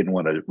big. We didn't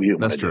want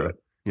That's to do true. it.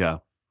 Yeah.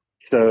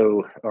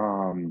 So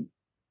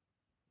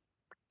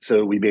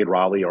so we made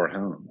Raleigh our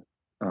home.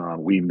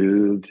 We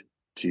moved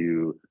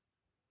to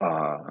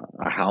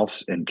a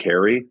house in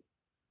Cary,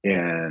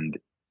 and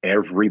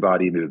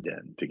everybody moved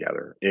in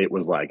together. It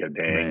was like a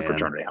dang Man.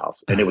 fraternity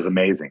house, and it was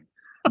amazing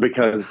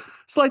because.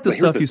 It's like the But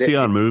here's stuff the you thing. see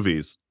on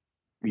movies,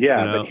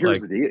 Yeah, but here's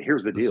like the deal.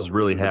 Here's the this is deal. This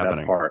really is the best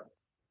happening. part.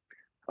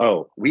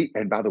 Oh,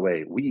 and by the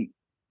way,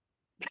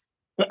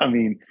 I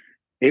mean,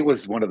 it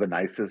was one of the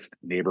nicest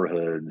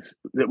neighborhoods.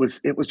 It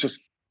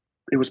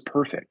was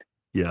perfect.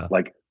 Yeah.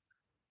 Like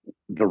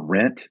the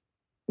rent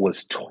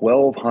was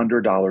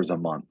 $1,200 a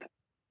month,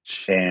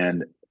 Jeez.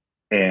 and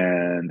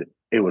and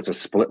it was a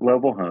split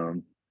level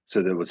home.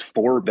 So there was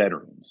four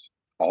bedrooms,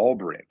 all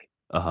brick.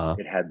 Uh-huh.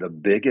 It had the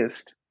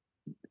biggest.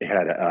 It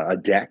had a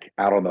deck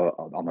out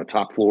on the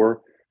top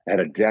floor. It had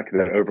a deck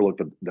that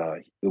overlooked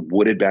the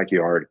wooded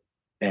backyard,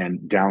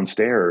 and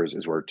downstairs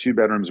is where two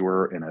bedrooms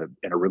were in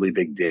a really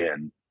big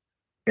den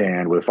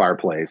and with a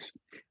fireplace,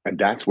 and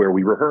that's where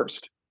we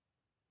rehearsed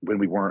when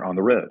we weren't on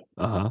the road.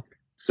 Uh-huh.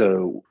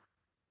 So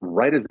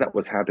right as that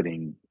was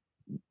happening,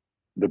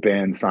 the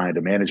band signed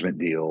a management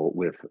deal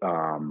with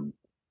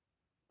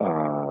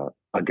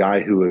a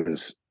guy who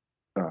was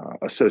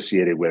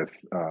associated with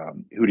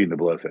Hootie and the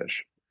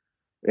Blowfish,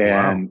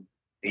 Wow. and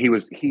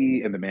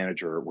he and the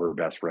manager were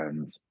best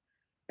friends.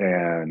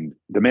 And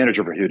the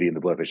manager for Hootie and the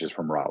Blowfish is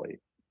from Raleigh.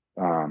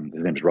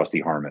 His name is Rusty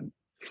Harmon,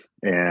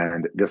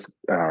 and this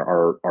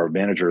our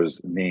manager's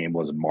name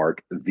was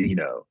Mark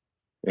Zeno,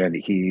 and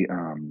he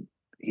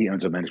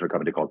owns a management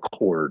company called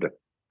Cord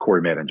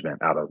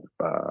Management out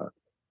of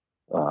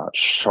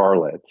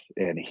Charlotte,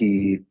 and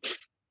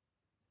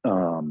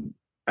um,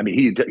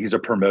 he's a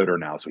promoter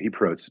now, so he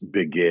promotes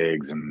big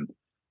gigs and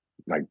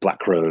like Black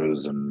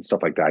Crows and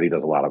stuff like that. He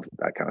does a lot of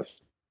that kind of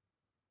stuff.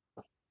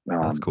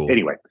 That's cool.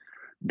 Anyway,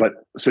 but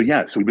so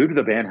yeah, so we moved to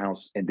the band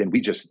house, and then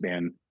we just,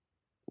 man,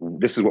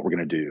 this is what we're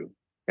going to do.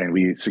 And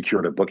we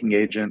secured a booking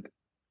agent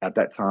at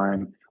that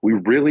time. We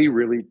really,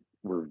 really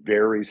were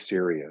very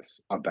serious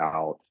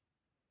about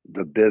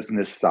the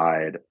business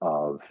side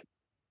of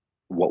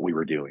what we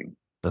were doing.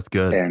 That's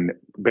good. And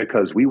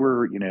because we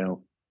were,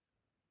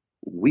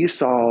 we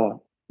saw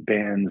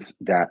bands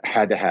that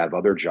had to have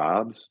other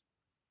jobs.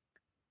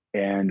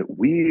 And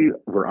we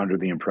were under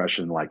the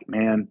impression, like,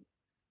 man,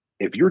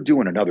 if you're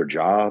doing another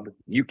job,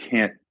 you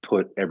can't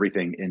put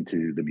everything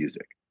into the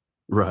music.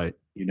 Right.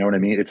 You know what I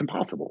mean? It's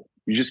impossible.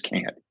 You just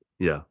can't.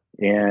 Yeah.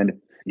 And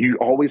you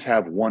always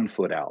have one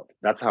foot out.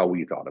 That's how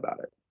we thought about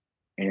it.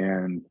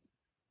 And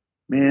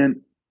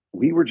man,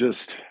 we were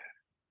just,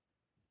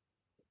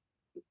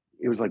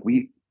 it was like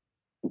we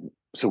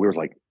were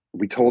like,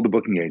 we told the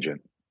booking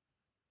agent,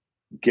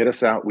 get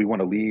us out. We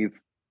want to leave.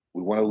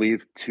 We want to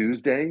leave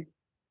Tuesday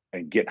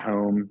and get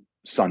home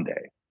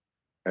Sunday.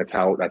 That's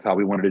how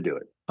we wanted to do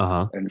it.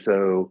 Uh-huh. And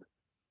so,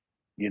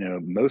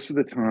 most of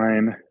the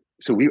time,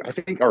 I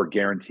think our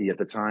guarantee at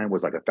the time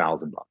was like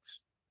 $1,000,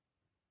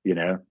 you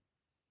know?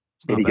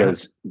 It's And not bad. he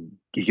goes,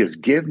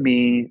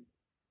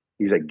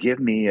 he's like, give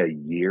me a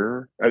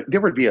year.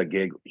 There would be a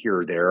gig here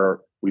or there.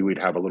 We would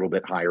have a little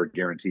bit higher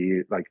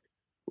guarantee,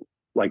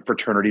 like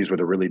fraternities with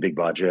a really big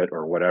budget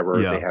or whatever.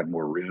 They Yeah. had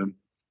more room,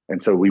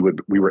 and so we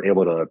were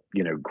able to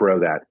grow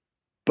that.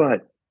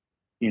 But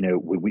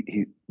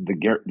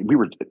we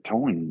were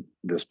telling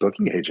this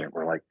booking agent,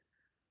 we're like,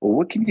 well,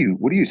 what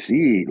do you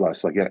see,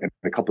 Les? Like in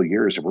a couple of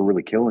years, if we're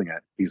really killing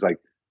it? He's like,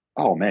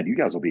 oh man, you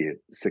guys will be at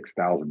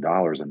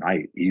 $6,000 a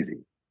night,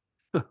 easy.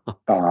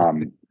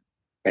 Um,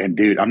 and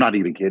dude, I'm not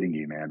even kidding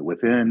you, man.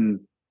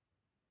 Within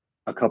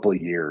a couple of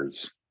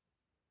years,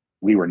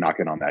 we were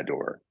knocking on that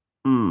door.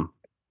 Mm.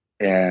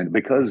 And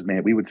because,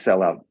 man, we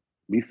sell out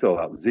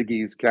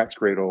Ziggy's, Cat's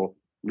Cradle,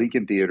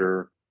 Lincoln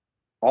Theater.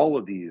 All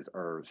of these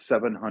are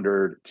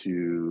 700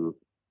 to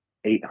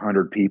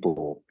 800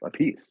 people a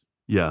piece,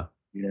 Yeah.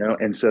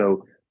 And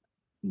so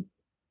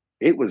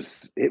it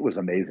was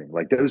amazing.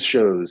 Like those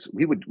shows,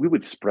 we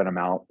would spread them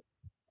out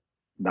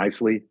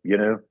nicely,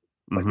 like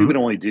we Mm-hmm. would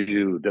only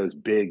do those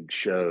big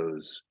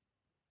shows.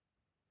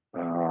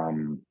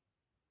 Um,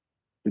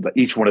 but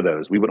each one of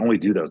those, we would only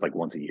do those like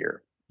once a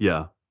year.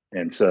 Yeah.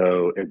 And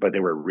so, but they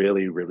were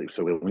really, really,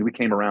 so when we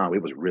came around,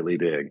 it was really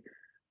big.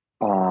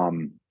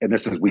 And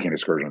this is Weekend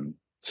Excursion.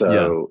 Yeah.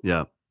 So,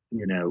 Yeah.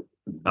 you know,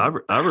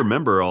 I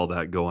remember all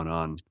that going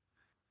on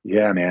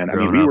yeah, man. I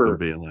mean, growing up and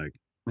being like,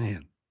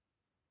 man,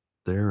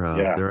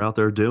 yeah, they're out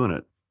there doing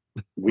it.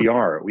 we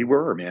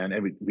were, man.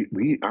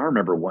 And I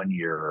remember one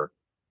year,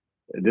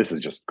 this is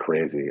just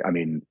crazy. I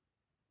mean,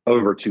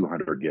 over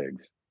 200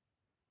 gigs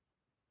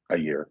a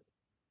year,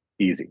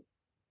 easy.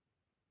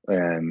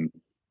 And,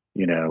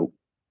 you know,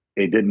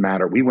 it didn't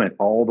matter. We went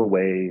all the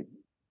way,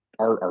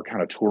 our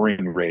kind of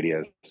touring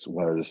radius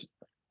was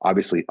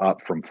obviously up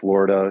from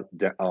Florida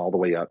all the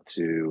way up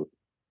to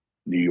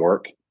New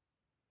York,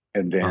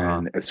 and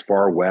Uh-huh. then as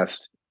far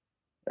west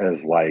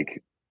as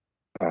like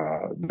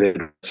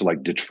so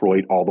like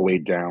Detroit all the way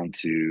down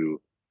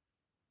to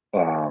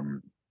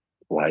um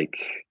like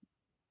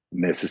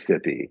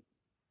Mississippi,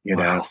 you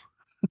Wow.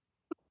 know,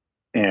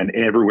 and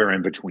everywhere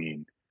in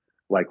between.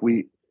 Like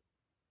we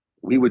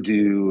would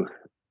do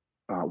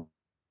uh,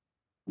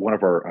 one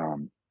of our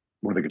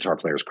one of the guitar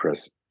players,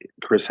 Chris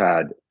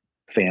had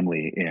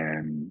family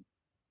in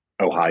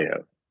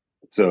Ohio.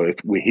 So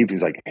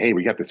he's like, hey,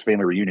 we got this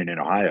family reunion in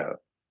Ohio.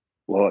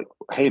 Well, like,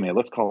 hey man,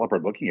 let's call up our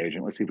booking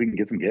agent. Let's see if we can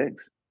get some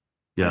gigs.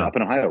 And Yeah. up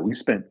in Ohio, we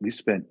spent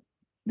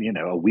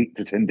a week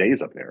to 10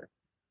 days up there.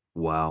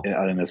 Wow.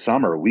 In the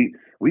summer, we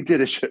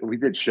did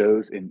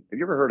shows in. Have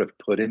you ever heard of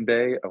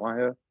Put-in-Bay,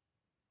 Ohio?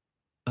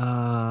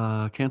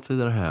 Can't say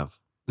that I have.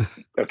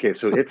 Okay,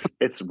 so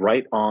it's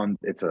right on.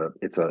 It's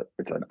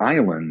an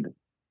island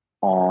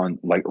on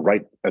like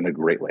right in the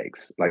Great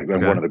Lakes, like in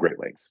one Okay. of the Great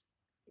Lakes,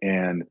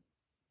 and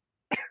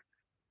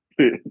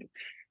it,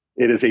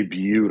 it is a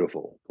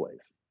beautiful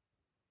place.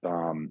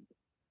 Um,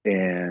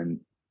 and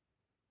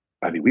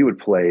I mean, we would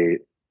play.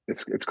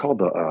 It's called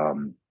the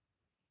oh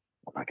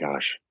my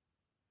gosh,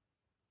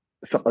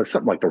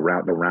 something like the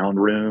round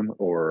room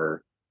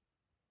or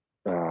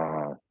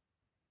uh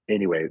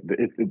anyway.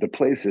 The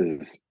place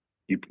is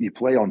you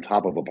play on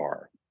top of a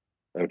bar.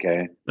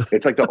 Okay,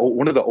 it's like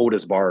one of the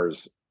oldest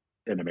bars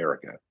in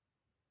America.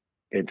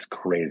 It's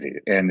crazy,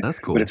 That's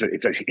but cool.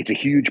 it's a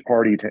huge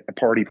party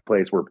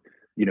place where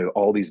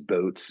all these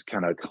boats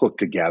kind of hook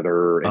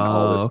together and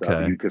all this Oh, stuff.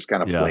 okay. You just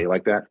kind of Yeah. play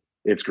like that.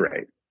 It's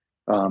great.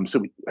 I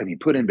mean,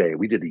 Put in Bay.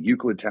 We did the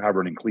Euclid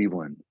Tavern in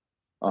Cleveland.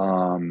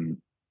 Um,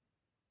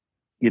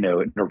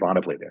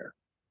 Nirvana played there,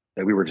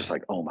 and we were just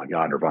like, oh my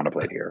god, Nirvana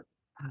played here.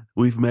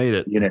 We've made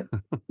it. You know,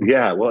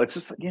 yeah. Well, it's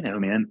just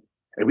man,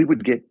 and we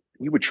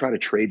would try to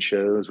trade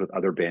shows with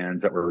other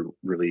bands that were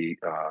really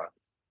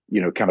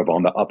kind of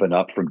on the up and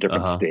up from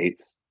different Uh-huh.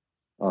 states.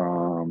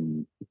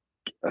 Um,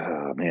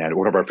 Man,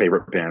 one of our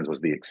favorite bands was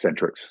the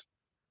Eccentrics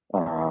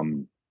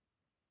um,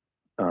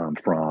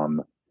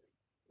 from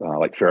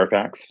like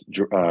Fairfax,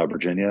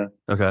 Virginia.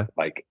 Okay.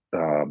 Like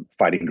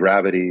Fighting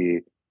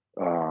Gravity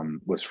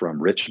was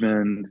from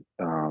Richmond.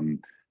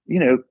 You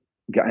know,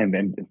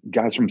 and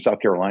guys from South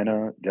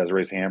Carolina.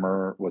 Desiree's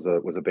Hammer was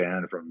a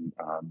band from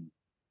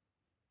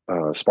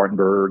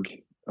Spartanburg.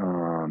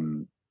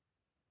 Um,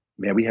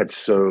 Man, we had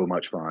so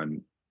much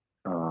fun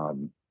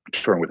um,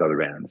 touring with other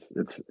bands.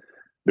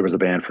 There was a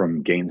band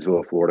from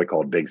Gainesville, Florida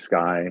called Big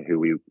Sky who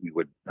we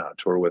would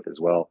tour with as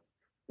well.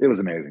 It was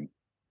amazing.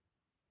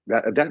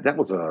 That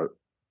was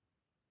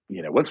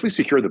once we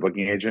secured the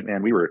booking agent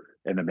and we were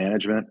in the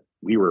management,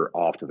 we were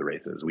off to the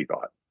races. We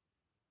thought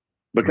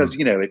Hmm. because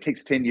it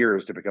takes 10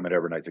 years to become an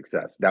overnight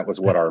success. That was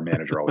what our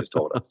manager always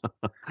told us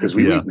because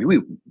Yeah.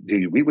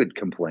 we would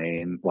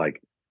complain like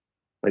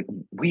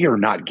we are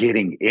not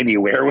getting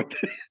anywhere with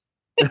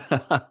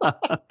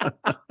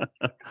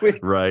we,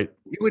 Right.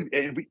 we would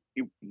and we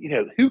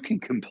who can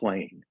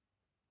complain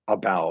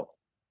about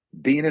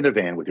being in a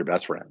van with your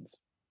best friends,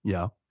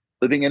 Yeah.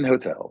 living in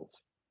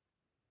hotels,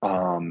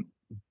 um,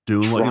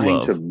 Doing what you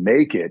trying to love.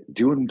 make it,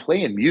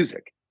 playing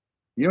music.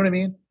 You know what I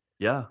mean?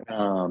 Yeah.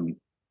 Um,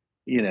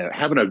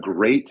 having a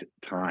great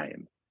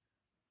time.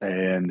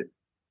 And,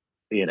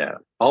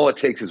 all it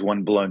takes is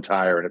one blown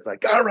tire and it's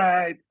like, all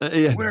right,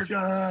 Yeah. we're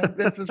done.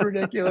 This is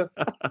ridiculous.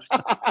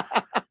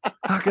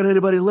 How can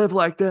anybody live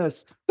like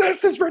this?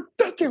 This is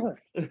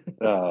ridiculous.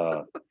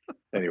 Uh,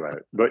 anyway,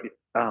 but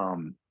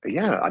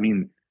yeah, I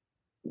mean,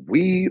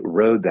 we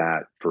rode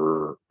that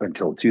for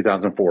until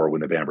 2004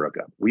 when the band broke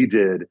up. We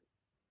did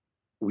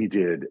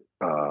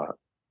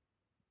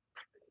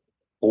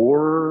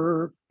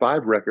 4,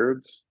 5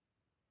 records,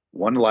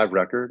 one live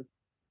record,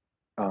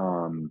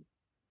 um,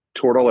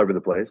 toured all over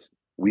the place.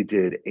 We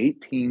did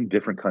 18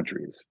 different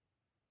countries.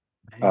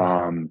 Man.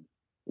 Um,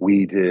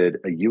 we did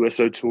a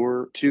USO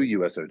tour, 2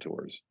 USO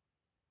tours,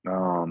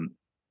 um,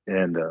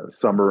 in the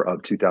summer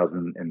of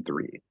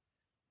 2003.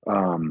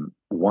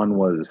 One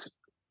was,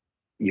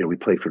 we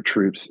played for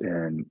troops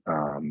in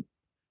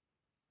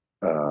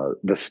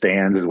the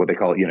stands is what they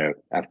call it,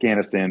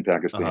 Afghanistan, Uh-huh.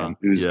 Pakistan,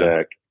 Yeah.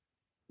 Uzbek,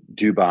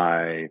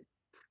 Dubai,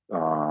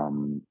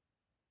 um,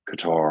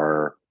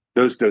 Qatar,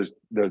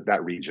 that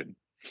region,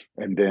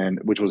 and then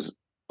which was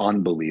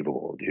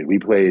unbelievable,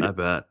 dude. I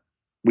bet.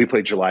 We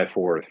played July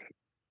 4th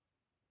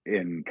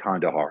in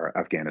Kandahar,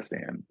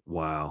 Afghanistan,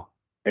 Wow.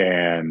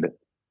 and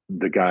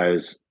the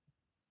guys,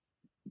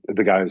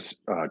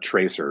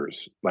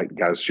 tracers, like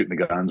guys shooting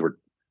the guns, were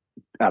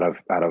out of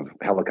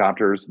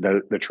helicopters.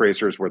 The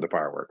tracers were the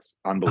fireworks.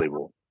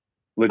 Unbelievable,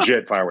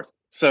 legit fireworks.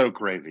 So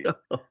crazy,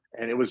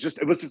 and it was just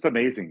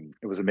amazing.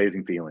 It was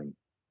amazing feeling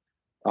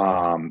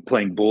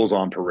playing bulls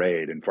on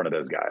parade in front of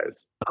those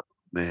guys.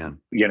 Man.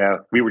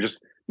 We were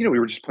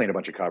just playing a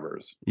bunch of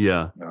covers,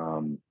 Yeah.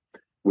 um,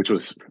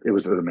 it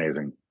was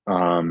amazing.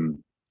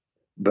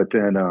 But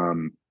then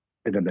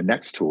the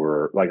next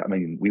tour, like I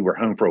mean, we were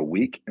home for a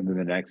week, and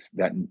then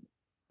that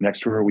next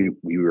tour, we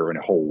were in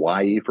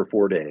Hawaii for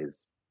 4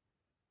 days,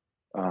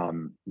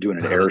 doing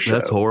an air That's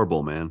show.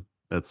 horrible, man.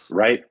 That's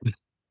Right?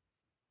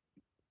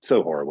 So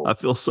I horrible.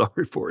 feel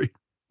sorry for you.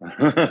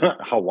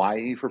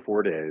 Hawaii for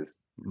 4 days.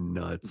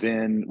 Nuts.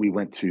 Then we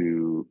went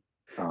to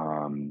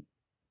um,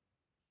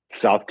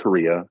 South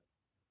Korea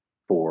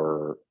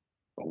for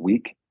a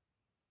week,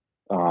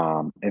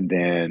 and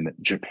then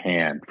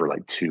Japan for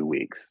like 2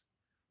 weeks,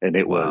 and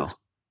it Wow. was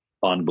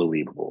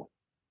unbelievable.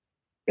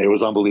 It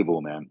was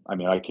unbelievable, man. I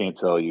mean, I can't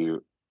tell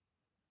you.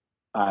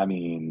 I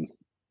mean,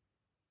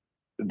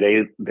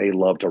 they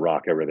love to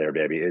rock over there,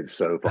 baby. It's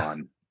so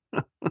fun.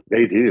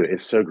 They do.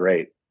 It's so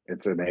great.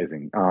 It's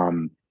amazing.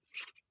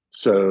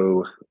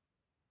 So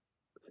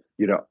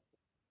you know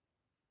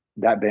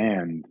that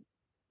band.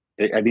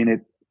 I mean,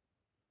 it.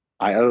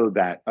 I owe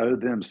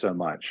them so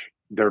much.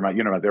 They're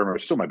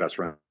still my best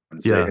friends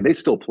today, Yeah, and they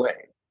still play.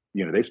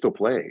 They still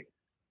play.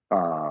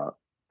 I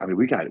mean,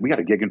 we got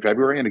a gig in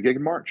February and a gig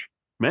in March,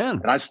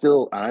 man. and I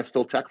still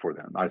tech for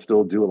them. I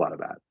still do a lot of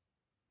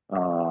that.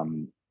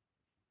 Um,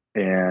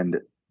 and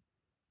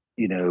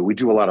we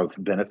do a lot of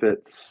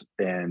benefits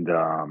and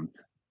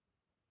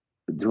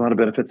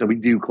we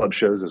do club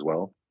shows as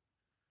well.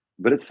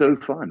 But it's so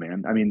fun,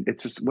 man. I mean,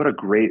 it's just what a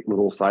great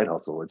little side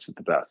hustle. It's just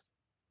the best.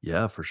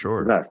 Yeah, for It's the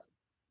sure. best.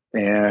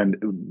 And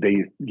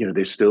they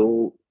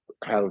still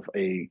have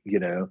a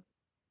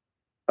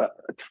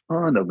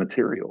ton of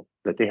material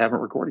that they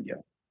haven't recorded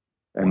yet.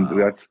 And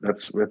Wow.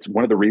 that's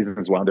one of the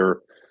reasons why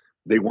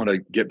they want to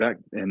get back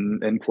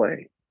and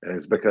play,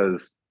 is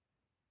because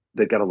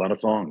they've got a lot of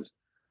songs.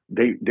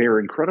 They're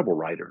incredible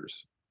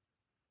writers.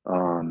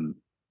 Um,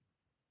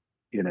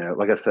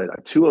 like I said,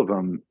 two of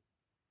them.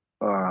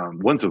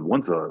 One's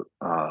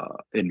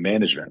in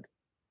management,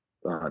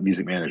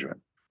 music management,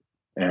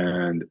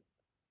 and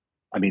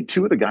I mean,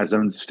 two of the guys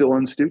still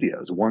own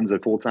studios. One's a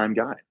full time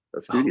guy, a Oh,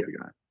 studio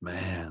guy.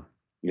 man.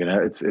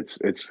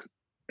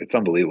 It's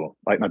unbelievable.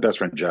 Like my best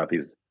friend Jeff,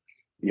 he's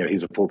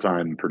a full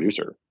time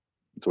producer.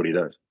 That's what he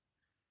does.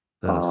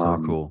 That is so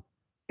Um, cool.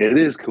 it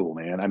is cool,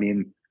 man. I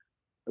mean,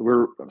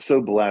 we're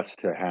so blessed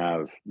to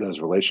have those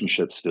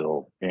relationships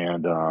still.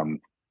 And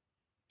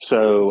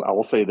so I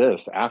will say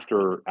this: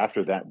 after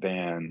that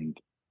band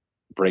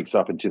breaks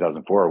up in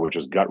 2004, which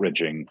is gut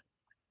wrenching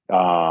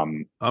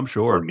I'm for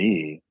sure.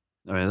 me.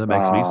 I mean, that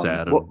makes me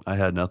sad, Well, and I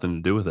had nothing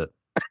to do with it.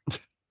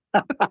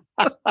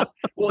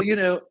 well,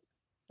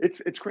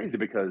 it's crazy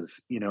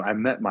because I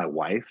met my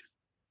wife,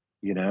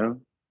 you know,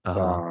 Uh-huh.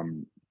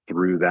 um,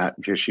 through that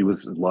because she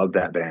was loved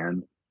that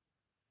band.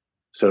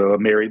 So I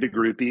married the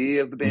groupie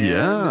of the band.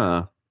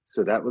 Yeah.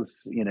 So that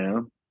was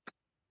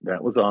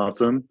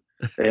awesome.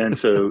 And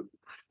so,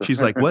 She's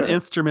like, "What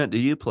instrument do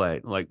you play?"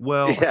 Like,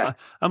 "Well, yeah,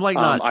 I'm, like,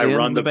 not I in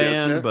run the the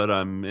band, but business.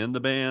 I'm in the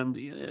band."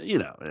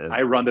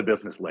 I run the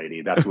business,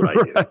 lady. That's what I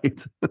do.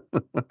 Right.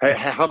 Hey,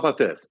 how about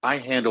this? I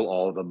handle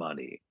all the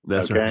money.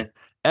 That's right. Okay,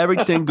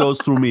 Everything goes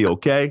through me,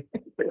 okay?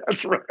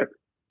 that's right.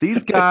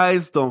 These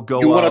guys don't You go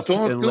want to up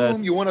talk to him? You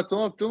unless want to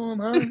talk to him,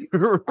 huh?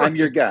 I'm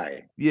your Right. guy.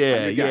 I'm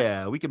Yeah, your guy.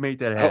 yeah, we can make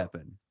that Oh,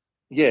 happen.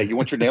 yeah. You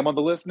want your name on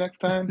the list next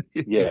time?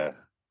 Yeah,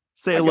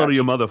 Say I hello to got your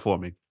you. mother for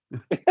me.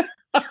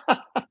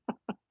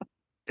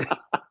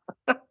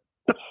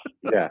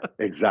 Yeah,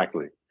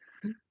 exactly.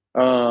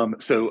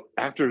 So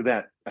after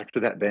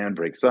that band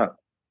breaks up,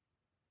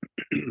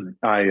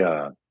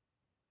 I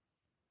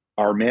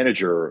our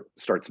manager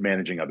starts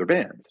managing other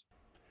bands.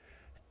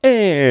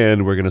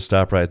 And we're going to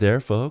stop right there,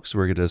 folks.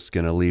 We're just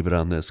going to leave it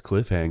on this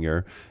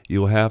cliffhanger.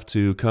 You'll have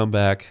to come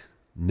back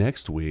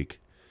next week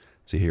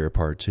to hear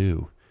part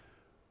two.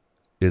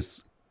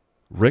 Is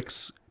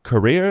Rick's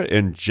career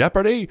in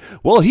jeopardy?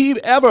 Will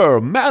he ever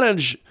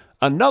manage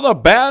another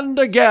band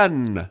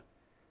again?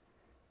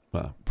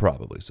 Well,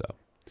 probably so.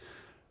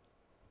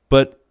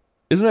 But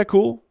isn't that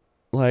cool?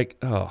 Like,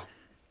 oh,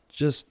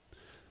 just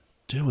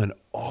doing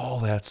all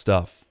that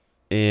stuff.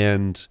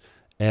 And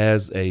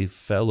as a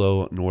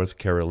fellow North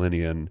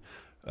Carolinian,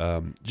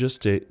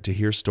 just to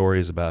hear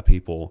stories about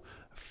people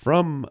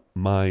from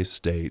my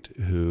state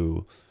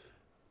who,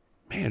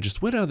 man,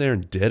 just went out there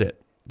and did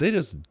it. They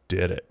just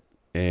did it.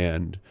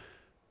 And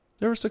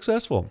they were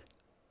successful.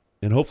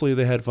 And hopefully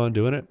they had fun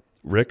doing it.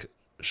 Rick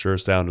sure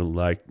sounded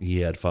like he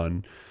had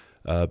fun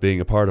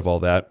being a part of all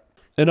that.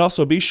 And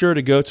also be sure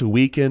to go to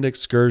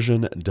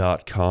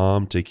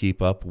weekendexcursion.com to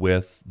keep up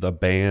with the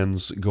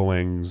band's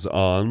goings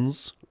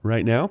ons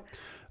right now.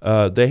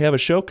 They have a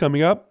show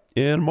coming up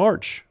in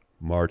March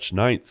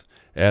 9th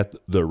at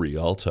the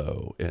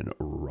Rialto in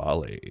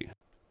Raleigh.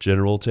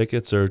 General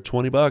tickets are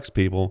 $20,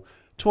 people.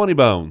 20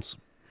 bones.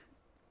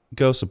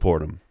 Go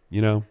support them.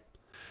 And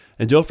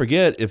don't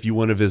forget, if you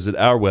want to visit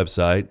our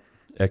website,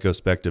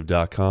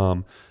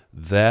 echospective.com,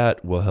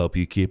 that will help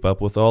you keep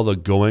up with all the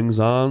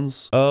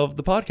goings-ons of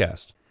the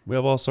podcast. We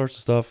have all sorts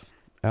of stuff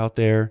out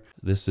there.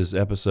 This is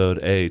episode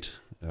 8,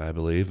 I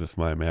believe, if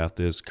my math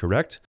is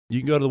correct. You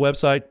can go to the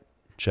website,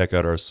 check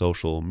out our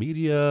social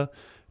media,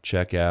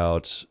 check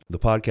out the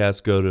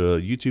podcast, go to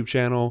a YouTube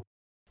channel.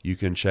 You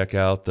can check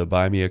out the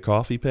Buy Me a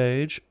Coffee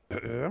page.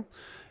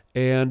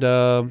 And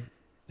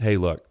hey,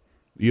 look,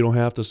 you don't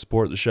have to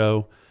support the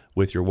show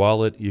with your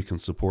wallet. You can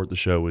support the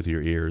show with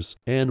your ears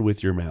and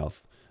with your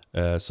mouth.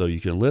 So you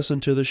can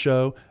listen to the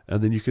show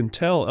and then you can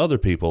tell other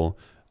people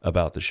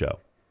about the show.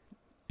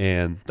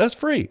 And that's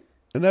free.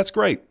 And that's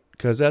great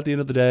because at the end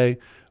of the day,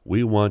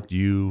 we want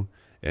you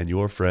and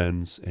your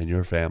friends and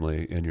your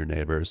family and your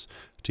neighbors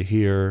to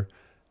hear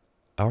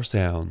our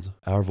sounds,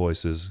 our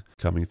voices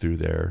coming through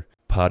their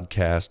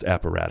podcast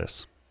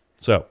apparatus.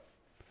 So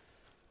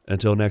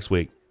until next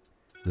week,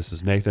 this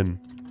is Nathan.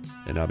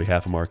 And on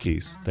behalf of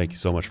Marquise, thank you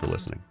so much for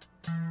listening.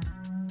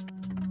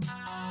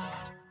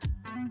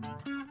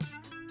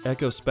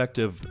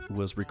 Echospective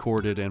was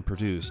recorded and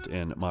produced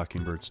in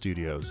Mockingbird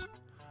Studios,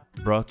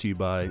 brought to you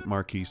by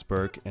Marquise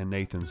Burke and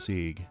Nathan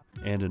Sieg,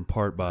 and in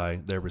part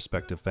by their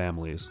respective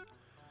families.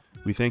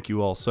 We thank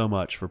you all so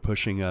much for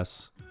pushing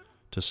us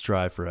to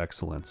strive for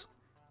excellence.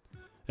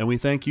 And we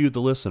thank you,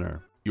 the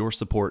listener. Your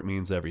support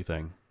means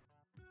everything.